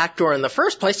done the backdoor in the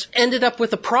first place ended up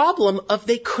with a problem of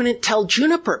they couldn't tell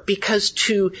Juniper, because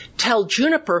to tell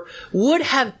Juniper would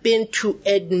have been to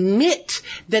admit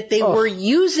that they were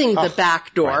using the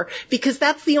backdoor, because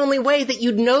that's the only way that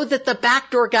you'd know that the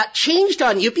backdoor got changed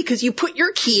on you, because you put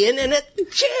your key in and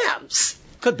it jams.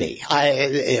 Could be.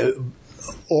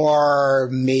 Or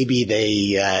maybe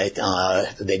they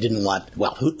didn't want.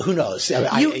 Well, who knows?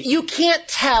 You can't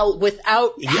tell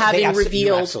without having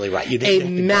revealed a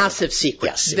massive secret.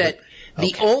 Yes, that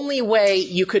the only way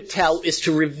you could tell is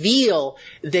to reveal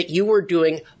that you were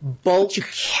doing bulk. You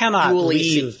cannot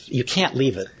leave. You can't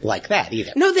leave it like that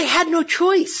either. No, they had no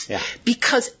choice. Yeah.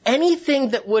 Because anything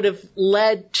that would have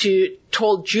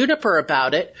told Juniper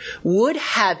about it would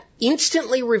have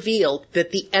instantly revealed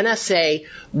that the NSA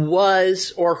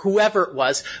was, or whoever it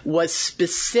was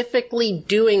specifically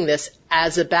doing this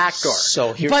as a backdoor.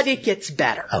 But it gets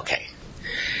better. Okay.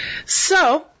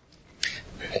 So,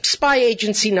 spy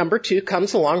agency number 2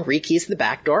 comes along, rekeys the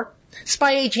backdoor.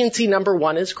 Spy agency number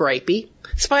 1 is gripey.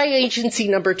 Spy agency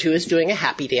number 2 is doing a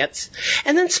happy dance.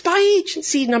 And then spy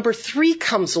agency number 3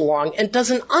 comes along and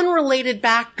does an unrelated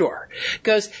backdoor.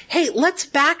 Goes, hey, let's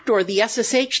backdoor the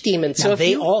SSH daemon. So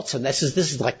this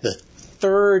is like the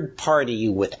third party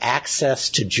with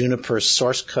access to Juniper's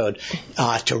source code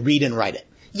to read and write it.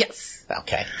 Yes.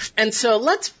 Okay. And so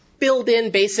let's build in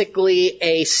basically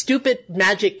a stupid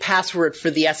magic password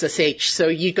for the SSH. So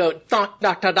you go knock,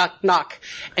 knock, knock, knock, knock,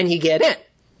 and you get in.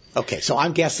 Okay, so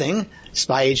I'm guessing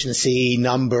spy agency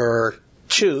number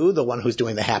 2, the one who's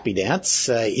doing the happy dance,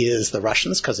 is the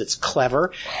Russians, because it's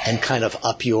clever and kind of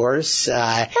up yours.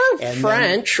 Or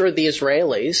French, or the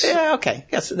Israelis. Yeah, okay.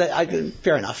 Yes,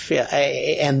 fair enough. Yeah.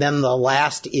 And then the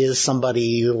last is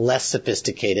somebody less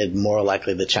sophisticated, more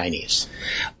likely the Chinese.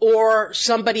 Or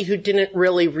somebody who didn't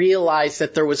really realize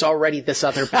that there was already this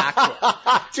other backdoor.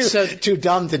 Too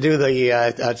dumb to do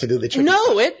the trick.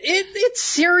 No, it's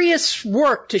serious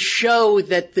work to show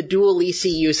that the dual EC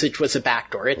usage was a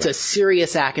backdoor. It's a serious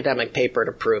academic paper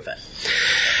to prove it.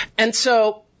 And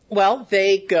so, well,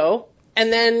 they go,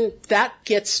 and then that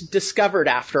gets discovered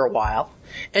after a while,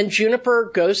 and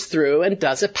Juniper goes through and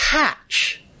does a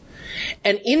patch.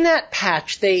 And in that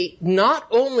patch, they not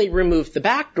only remove the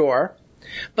backdoor,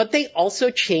 but they also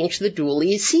change the dual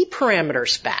EC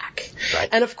parameters back. Right.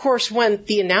 And of course, when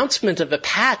the announcement of a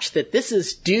patch that this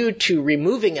is due to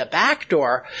removing a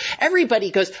backdoor,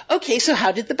 everybody goes, okay, so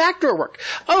how did the backdoor work?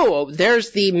 Oh,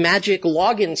 there's the magic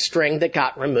login string that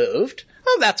got removed.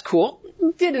 Oh, that's cool.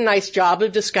 Did a nice job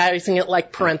of disguising it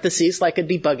like parentheses, like a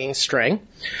debugging string.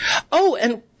 Oh,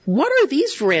 and what are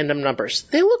these random numbers?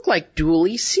 They look like dual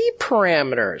EC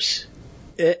parameters.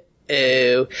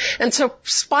 And so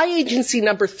spy agency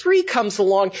number 3 comes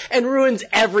along and ruins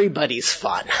everybody's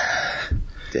fun.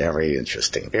 Very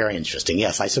interesting. Very interesting.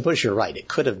 Yes, I suppose you're right. It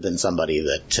could have been somebody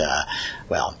that,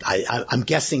 I'm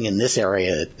guessing in this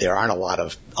area that there aren't a lot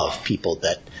of people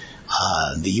that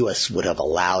the U.S. would have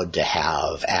allowed to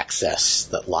have access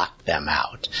that locked them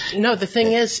out. No, the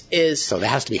thing is... So that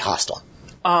has to be hostile.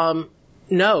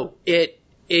 No,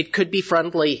 it could be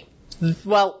friendly.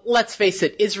 Well, let's face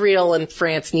it, Israel and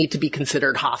France need to be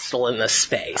considered hostile in this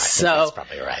space. That's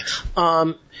probably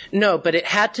right. No, but it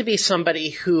had to be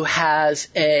somebody who has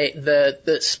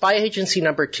the spy agency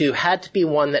number 2 had to be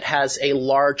one that has a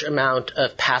large amount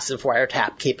of passive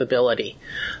wiretap capability,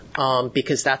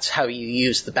 because that's how you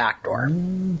use the backdoor.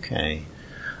 Okay.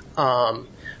 But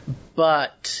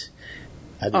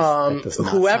that does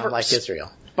not sound like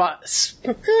Israel. But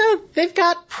they've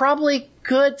got probably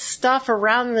good stuff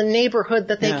around the neighborhood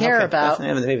that they care about.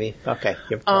 Maybe. Okay.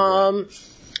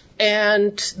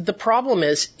 And the problem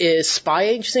is spy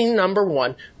agency number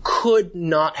 1 could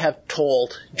not have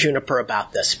told Juniper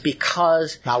about this,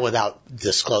 because... Not without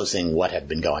disclosing what had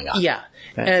been going on. Yeah.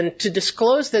 Okay. And to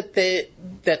disclose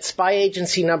that spy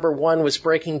agency number 1 was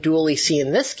breaking dual EC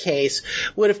in this case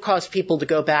would have caused people to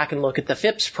go back and look at the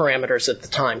FIPS parameters at the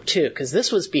time too, because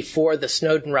this was before the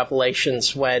Snowden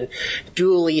revelations, when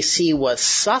dual EC was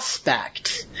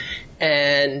suspect,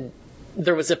 and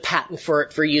there was a patent for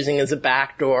it for using as a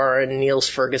backdoor, and Niels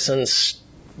Ferguson's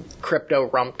crypto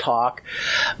rump talk.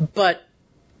 But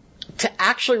to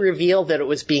actually reveal that it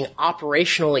was being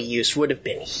operationally used would have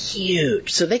been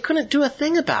huge. So they couldn't do a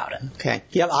thing about it. Okay.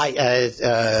 Yeah,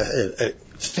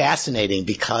 fascinating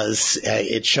because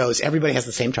it shows everybody has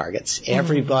the same targets.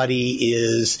 Everybody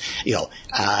is,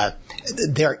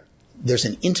 there's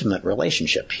an intimate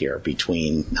relationship here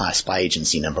between spy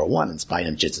agency number 1 and spy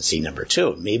agency number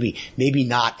 2. Maybe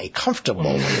not a comfortable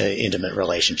intimate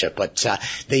relationship, but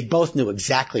they both knew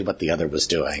exactly what the other was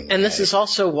doing. And this is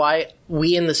also why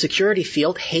we in the security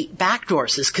field hate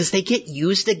backdoors, is because they get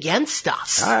used against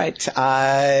us. All right.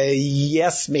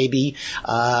 Yes, maybe.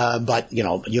 But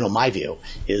my view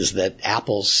is that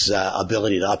Apple's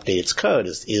ability to update its code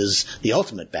is the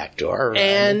ultimate backdoor,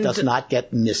 and it does not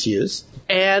get misused.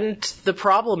 And the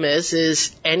problem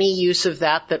is any use of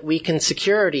that weakens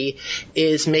security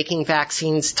is making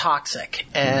vaccines toxic.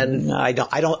 And I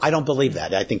don't believe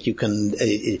that. I think you can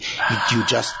you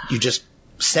just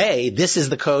say this is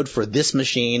the code for this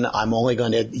machine. I'm only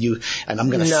going to I'm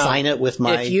going to sign it with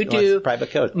my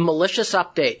private code. Malicious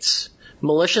updates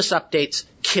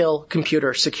kill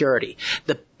computer security.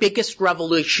 The biggest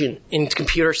revolution in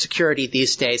computer security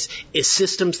these days is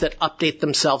systems that update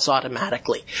themselves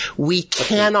automatically. We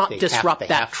cannot disrupt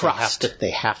that trust.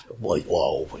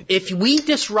 Whoa. If we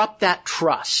disrupt that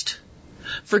trust,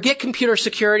 forget computer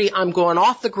security, I'm going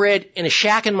off the grid in a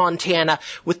shack in Montana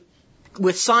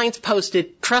with signs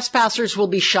posted, trespassers will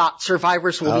be shot,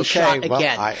 survivors will be shot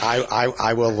again.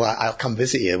 I will, I'll come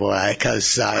visit you,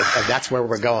 because, that's where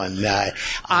we're going.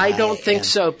 I don't think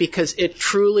so, because it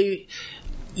truly,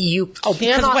 you cannot.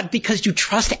 Because what? Because you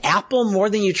trust Apple more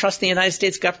than you trust the United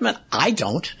States government? I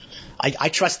don't. I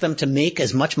trust them to make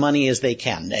as much money as they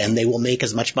can, and they will make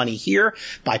as much money here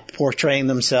by portraying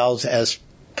themselves as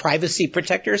privacy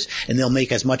protectors, and they'll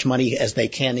make as much money as they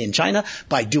can in China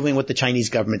by doing what the Chinese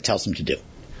government tells them to do.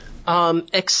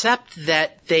 Except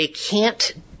that they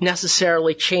can't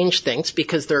necessarily change things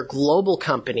because they're a global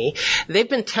company. They've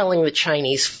been telling the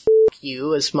Chinese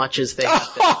you as much as they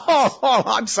have been.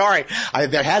 I'm sorry.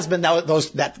 There has been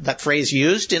that phrase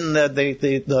used in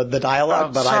the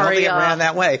dialogue, but I don't think it ran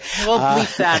that way. We'll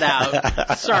bleep that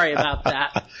out. Sorry about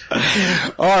that.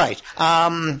 All right.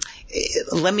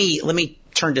 Let me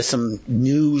turn to some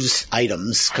news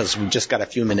items because we've just got a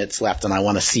few minutes left, and I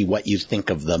want to see what you think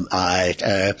of them.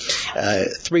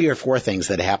 3 or 4 things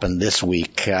that happened this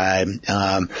week. BAE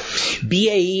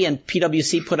and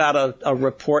PwC put out a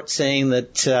report saying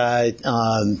that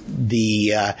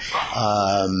the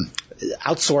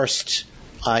outsourced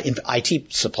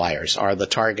IT suppliers are the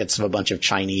targets of a bunch of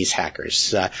Chinese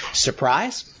hackers.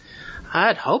 Surprise?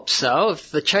 I'd hope so.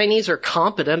 If the Chinese are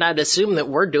competent, I'd assume that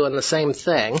we're doing the same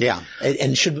thing. Yeah.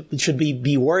 And should we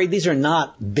be worried? These are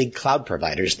not big cloud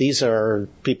providers. These are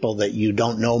people that you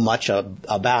don't know much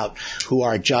about who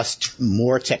are just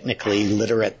more technically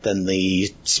literate than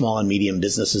the small and medium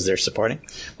businesses they're supporting.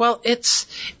 Well, it's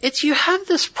you have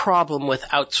this problem with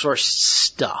outsourced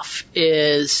stuff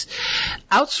is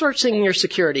outsourcing your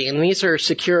security, and these are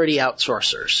security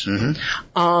outsourcers.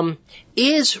 Mm-hmm.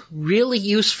 Is really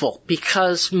useful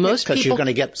because most people you're going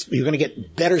to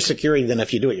get better security than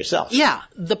if you do it yourself. Yeah.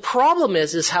 The problem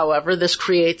is however this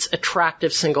creates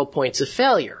attractive single points of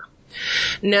failure.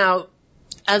 Now,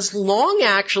 as long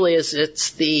actually as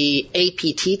it's the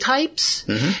APT types,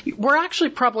 we're actually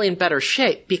probably in better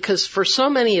shape because for so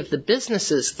many of the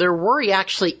businesses, their worry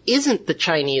actually isn't the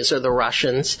Chinese or the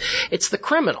Russians, it's the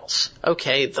criminals.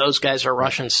 Okay, those guys are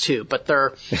Russians too, but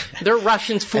they're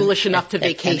Russians foolish enough to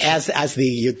vacation. And as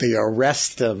the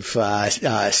arrest of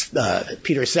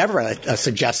Peter Severa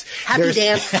suggests,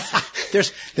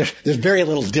 there's very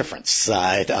little difference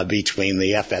between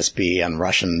the FSB and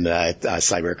Russian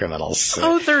cyber criminals.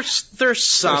 Oh, there's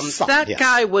some. That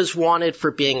guy was wanted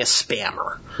for being a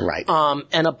spammer. Right.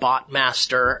 And a bot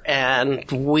master, and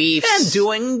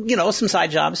doing, some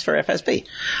side jobs for FSB.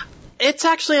 It's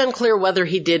actually unclear whether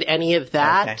he did any of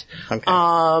that. Okay.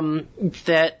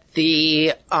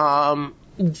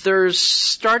 There's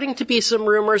starting to be some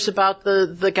rumors about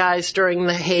the guys during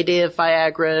the heyday of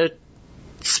Viagra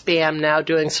spam now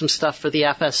doing some stuff for the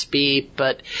FSB,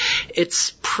 but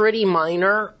it's pretty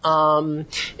minor.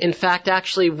 In fact,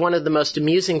 actually, one of the most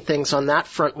amusing things on that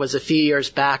front was a few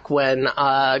years back when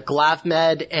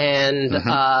GlavMed and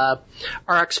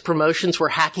RX Promotions were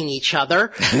hacking each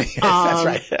other. Yes,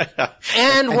 that's right.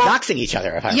 and doxing each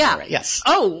other, if I remember right. Yes.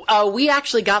 We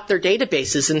actually got their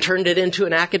databases and turned it into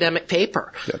an academic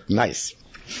paper. Nice.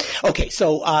 Okay,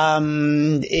 so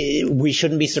we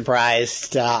shouldn't be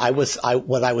surprised.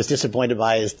 What I was disappointed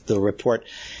by is the report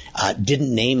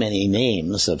didn't name any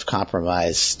names of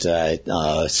compromised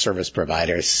service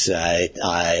providers,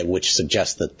 which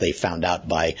suggests that they found out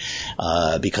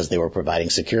because they were providing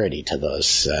security to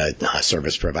those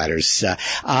service providers.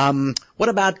 What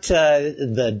about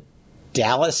the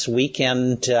Dallas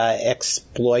weekend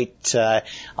exploit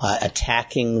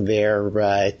attacking their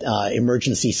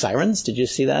emergency sirens? Did you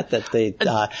see that? That they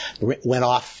went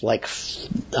off like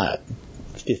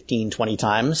 15, 20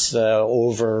 times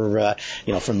over,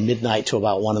 from midnight to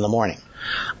about 1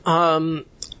 a.m.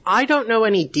 I don't know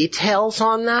any details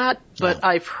on that, but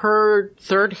I've heard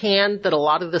third hand that a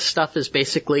lot of this stuff is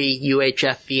basically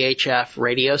UHF, VHF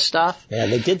radio stuff. Yeah,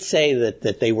 they did say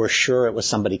that they were sure it was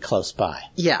somebody close by.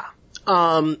 Yeah.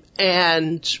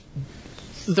 And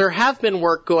there have been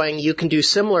work going, you can do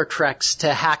similar tricks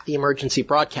to hack the emergency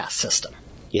broadcast system.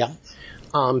 Yeah.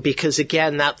 Because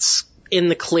again, that's in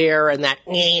the clear, and that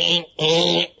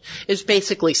is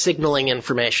basically signaling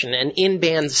information. And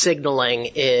in-band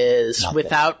signaling is, nothing.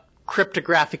 Without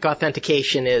cryptographic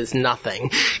authentication, is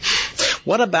nothing.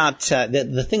 What about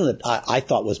the thing that I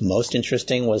thought was most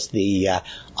interesting was the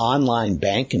online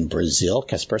bank in Brazil.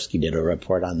 Kaspersky did a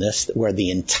report on this, where the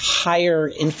entire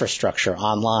infrastructure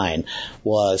online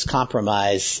was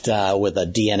compromised with a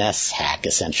DNS hack.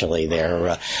 Essentially,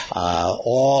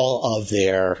 all of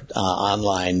their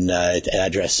online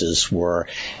addresses were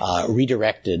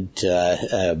redirected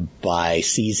by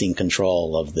seizing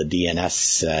control of the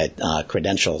DNS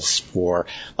credentials for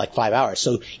like 5 hours.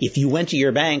 So if you went to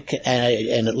your bank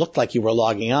and it looked like you were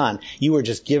logging on, you were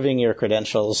just giving your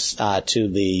credentials to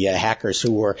the hackers,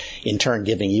 who were in turn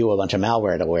giving you a bunch of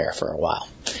malware to wear for a while.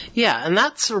 Yeah, and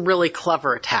that's a really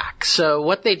clever attack. So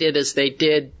what they did is they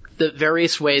did the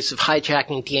various ways of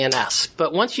hijacking DNS.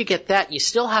 But once you get that, you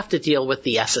still have to deal with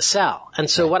the SSL. And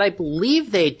so what I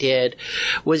believe they did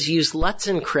was use Let's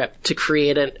Encrypt to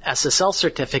create an SSL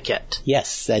certificate.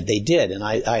 Yes, they did. And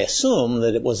I assume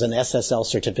that it was an SSL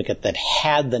certificate that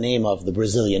had the name of the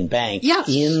Brazilian bank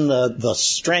in the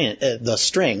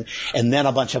string, and then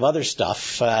a bunch of other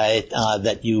stuff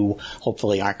that you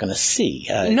hopefully aren't going to see.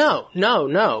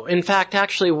 No. In fact,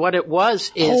 actually what it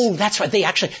was is... Oh, that's right. They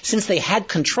actually, since they had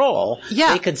control,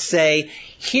 they could say,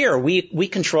 here, we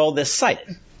control this site.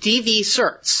 DV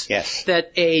certs. Yes.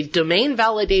 That a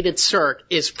domain-validated cert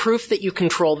is proof that you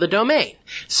control the domain.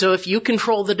 So if you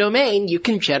control the domain, you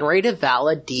can generate a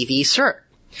valid DV cert.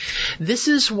 This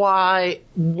is why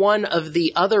one of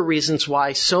the other reasons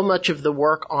why so much of the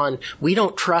work on we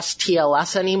don't trust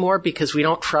TLS anymore, because we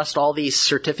don't trust all these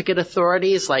certificate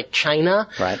authorities like China,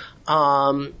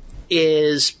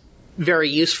 is very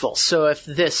useful. So if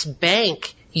this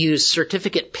bank used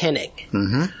certificate pinning,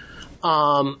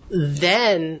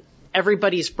 then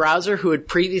everybody's browser who had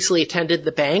previously attended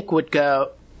the bank would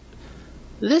go,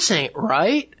 this ain't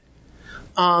right.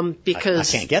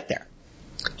 Because I can't get there.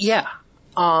 Yeah.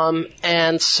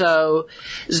 And so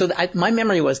my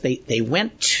memory was they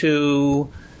went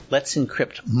to Let's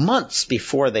Encrypt months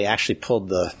before they actually pulled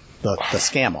the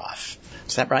scam off.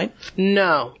 Is that right?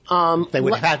 No. They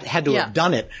would have had to have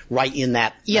done it right in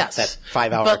that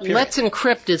 5-hour but period. Let's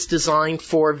Encrypt is designed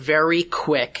for very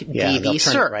quick DV they'll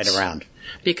certs. turn it right around.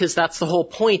 Because that's the whole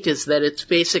point, is that it's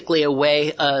basically a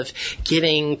way of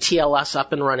getting TLS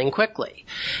up and running quickly.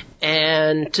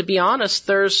 And to be honest,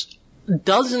 there's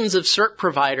dozens of cert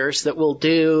providers that will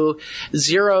do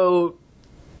 0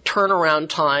 turnaround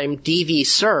time DV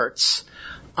certs.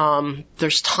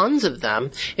 There's tons of them.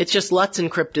 It's just Let's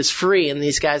Encrypt is free, and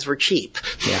these guys were cheap.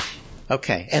 Yeah.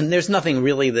 Okay. And there's nothing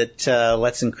really that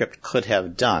Let's Encrypt could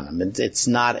have done. I mean, it's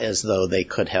not as though they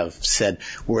could have said,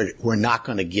 we're not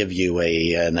going to give you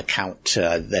an account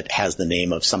that has the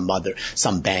name of some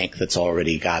bank that's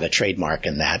already got a trademark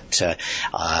in that.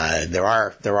 There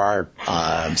are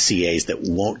CAs that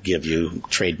won't give you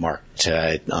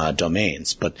trademarked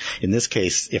domains. But in this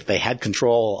case, if they had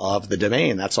control of the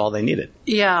domain, that's all they needed.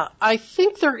 Yeah. I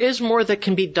think there is more that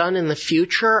can be done in the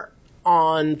future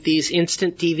on these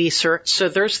instant DV certs. So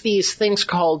there's these things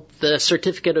called the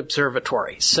Certificate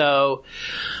Observatory. So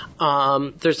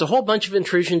there's a whole bunch of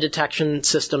intrusion detection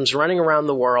systems running around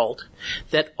the world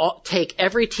that take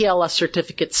every TLS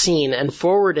certificate seen and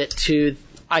forward it to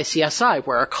ICSI,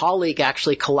 where a colleague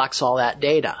actually collects all that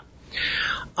data.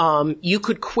 You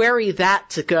could query that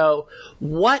to go,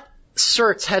 what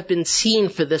certs have been seen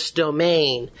for this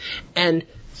domain, and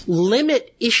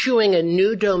limit issuing a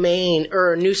new domain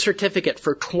or a new certificate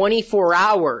for 24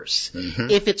 hours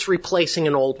if it's replacing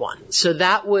an old one. So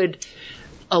that would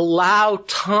allow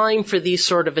time for these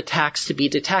sort of attacks to be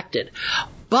detected.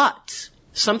 But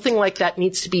something like that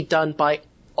needs to be done by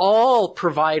all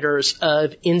providers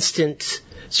of instant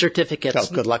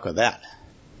certificates. Oh, good luck with that.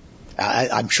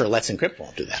 I'm sure Let's Encrypt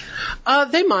won't do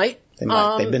that. They might. They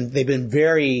might. They've been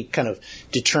very kind of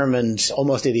determined,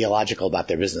 almost ideological about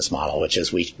their business model, which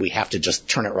is we have to just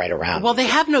turn it right around. Well, they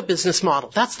have no business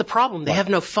model. That's the problem. They have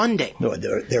no funding. No,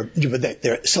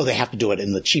 so they have to do it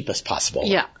in the cheapest possible way.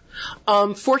 Yeah.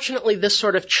 Fortunately, this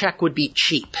sort of check would be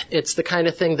cheap. It's the kind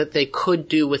of thing that they could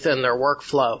do within their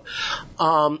workflow.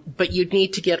 But you'd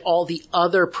need to get all the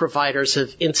other providers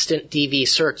of instant DV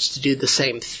certs to do the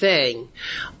same thing.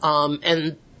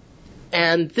 And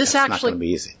this That's actually not going to be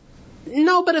easy.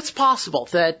 No, but it's possible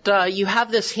that you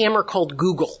have this hammer called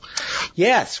Google.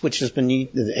 Yes, which has been,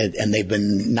 and they've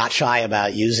been not shy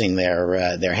about using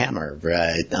their hammer.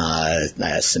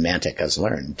 Symantec has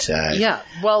learned. Yeah,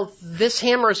 well, this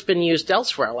hammer has been used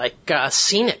elsewhere. Like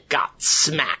CNET got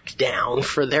smacked down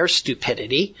for their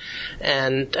stupidity,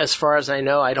 and as far as I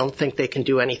know, I don't think they can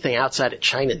do anything outside of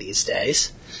China these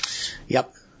days.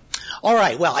 Yep. All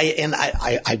right. Well,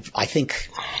 I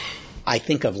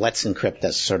think of Let's Encrypt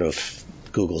as sort of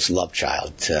Google's love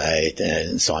child,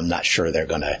 and so I'm not sure they're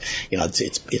going to,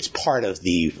 it's part of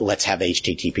the let's have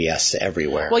HTTPS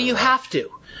everywhere. Well, you have to.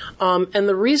 And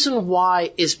the reason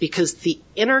why is because the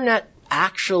internet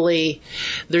actually,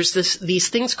 there's these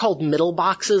things called middle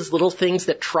boxes, little things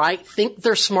that think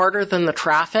they're smarter than the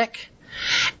traffic.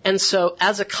 And so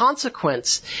as a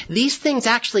consequence, these things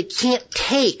actually can't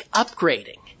take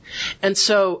upgrading. And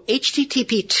so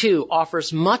HTTP2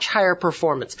 offers much higher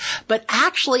performance, but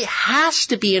actually has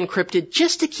to be encrypted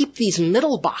just to keep these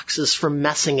middle boxes from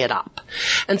messing it up.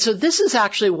 And so this is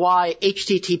actually why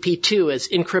HTTP2 is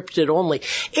encrypted only.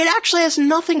 It actually has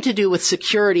nothing to do with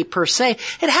security per se.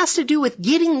 It has to do with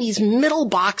getting these middle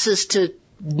boxes to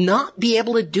not be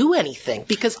able to do anything,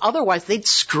 because otherwise they'd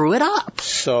screw it up.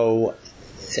 So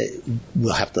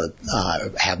we'll have to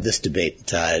have this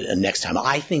debate next time.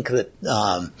 I think that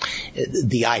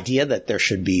the idea that there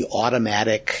should be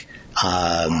automatic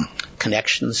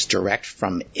connections direct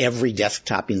from every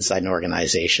desktop inside an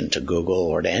organization to Google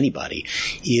or to anybody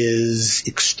is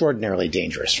extraordinarily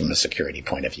dangerous from a security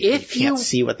point of view. You can't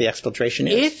see what the exfiltration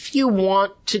is. If you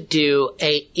want to do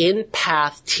a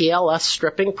in-path TLS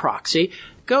stripping proxy,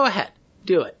 go ahead,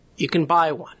 do it. You can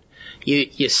buy one.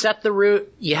 You set the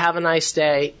root, you have a nice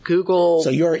day. Google. So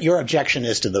your objection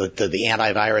is to the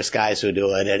antivirus guys who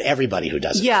do it and everybody who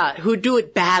does it. Yeah, who do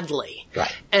it badly.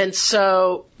 Right. And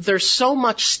so there's so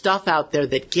much stuff out there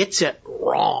that gets it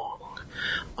wrong,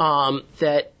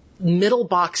 that middle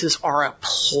boxes are a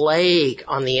plague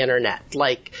on the internet.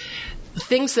 Like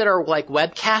things that are like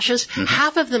web caches,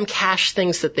 half of them cache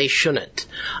things that they shouldn't.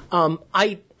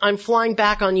 I'm flying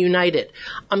back on United.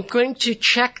 I'm going to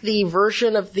check the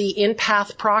version of the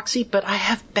in-path proxy, but I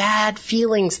have bad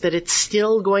feelings that it's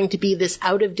still going to be this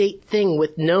out-of-date thing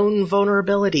with known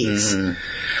vulnerabilities.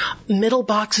 Middle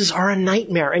boxes are a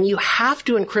nightmare, and you have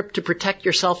to encrypt to protect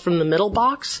yourself from the middle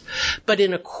box. But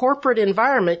in a corporate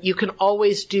environment, you can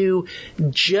always do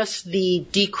just the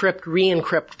decrypt,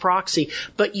 re-encrypt proxy,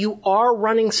 but you are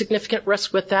running significant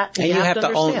risk with that. And you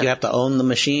have to own the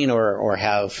machine or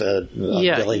have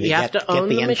ability you have to own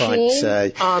the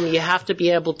machine. You have to be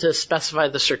able to specify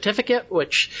the certificate,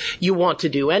 which you want to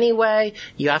do anyway.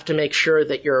 You have to make sure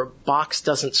that your box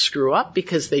doesn't screw up,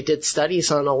 because they did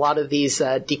studies on a lot of these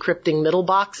decrypting middle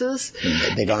boxes.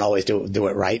 They don't always do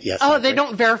it right. Yes. Oh, they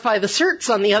don't verify the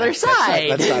certs on the other side.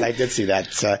 That's right. I did see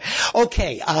that.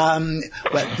 Okay.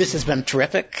 Well, this has been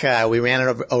terrific. We ran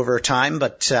it over time,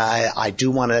 but I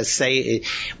do want to say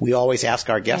we always ask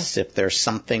our guests if there's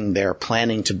something they're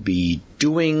planning to be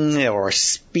doing or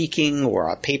speaking or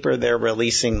a paper they're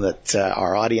releasing that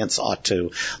our audience ought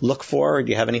to look for.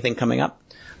 Do you have anything coming up?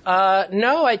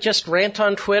 No, I just rant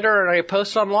on Twitter and I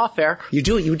post on Lawfare. You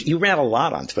do? You rant a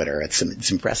lot on Twitter.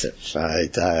 It's impressive.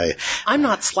 I'm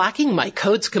not slacking. My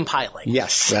code's compiling.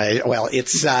 Yes. Well,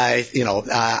 it's,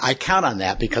 I count on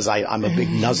that because I'm a big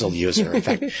Nuzzle user. In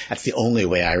fact, that's the only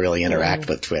way I really interact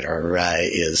with Twitter,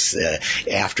 is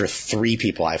after 3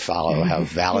 people I follow have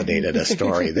validated a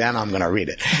story, then I'm going to read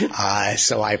it.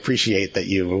 So I appreciate that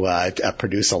you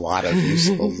produce a lot of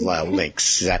useful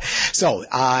links.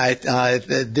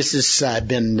 This has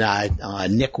been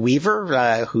Nick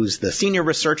Weaver, who's the Senior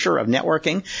Researcher of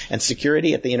Networking and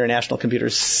Security at the International Computer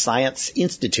Science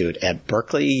Institute at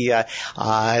Berkeley.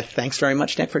 Thanks very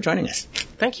much, Nick, for joining us.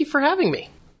 Thank you for having me.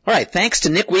 All right. Thanks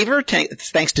to Nick Weaver.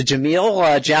 Thanks to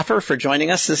Jamil Jaffer for joining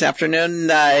us this afternoon,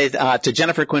 to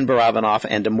Jennifer Quinn Barabanov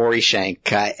and to Maury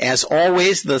Shank. As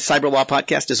always, the Cyber Law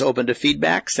Podcast is open to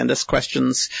feedback. Send us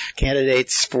questions,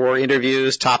 candidates for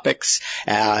interviews, topics,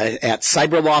 at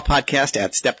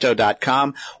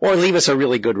cyberlawpodcast@steptoe.com, or leave us a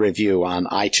really good review on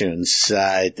iTunes.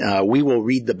 We will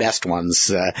read the best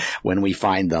ones, when we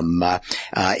find them.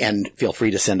 And feel free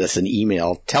to send us an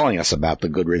email telling us about the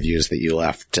good reviews that you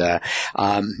left.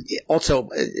 Also,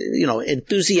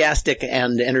 enthusiastic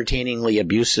and entertainingly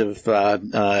abusive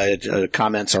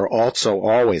comments are also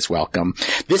always welcome.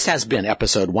 This has been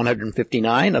episode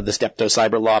 159 of the Steptoe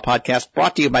Cyber Law Podcast,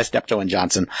 brought to you by Steptoe and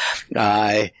Johnson.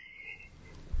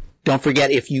 Don't forget,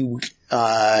 if you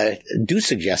do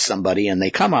suggest somebody and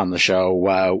they come on the show,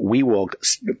 we will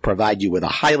provide you with a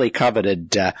highly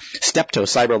coveted Steptoe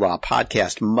Cyber Law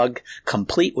Podcast mug,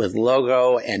 complete with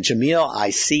logo. And Jamil, I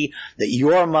see that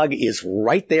your mug is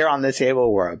right there on the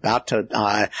table. We're about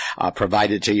to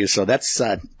provide it to you, so that's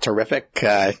terrific.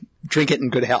 Drink it in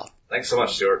good health. Thanks so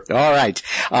much, Stuart. All right.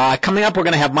 Coming up, we're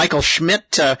going to have Michael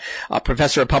Schmidt, a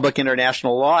professor of public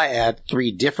international law at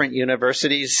 3 different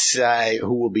universities,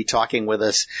 who will be talking with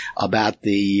us about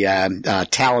the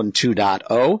Talon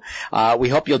 2.0. We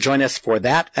hope you'll join us for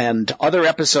that and other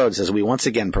episodes as we once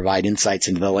again provide insights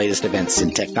into the latest events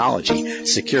in technology,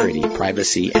 security,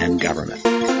 privacy, and government.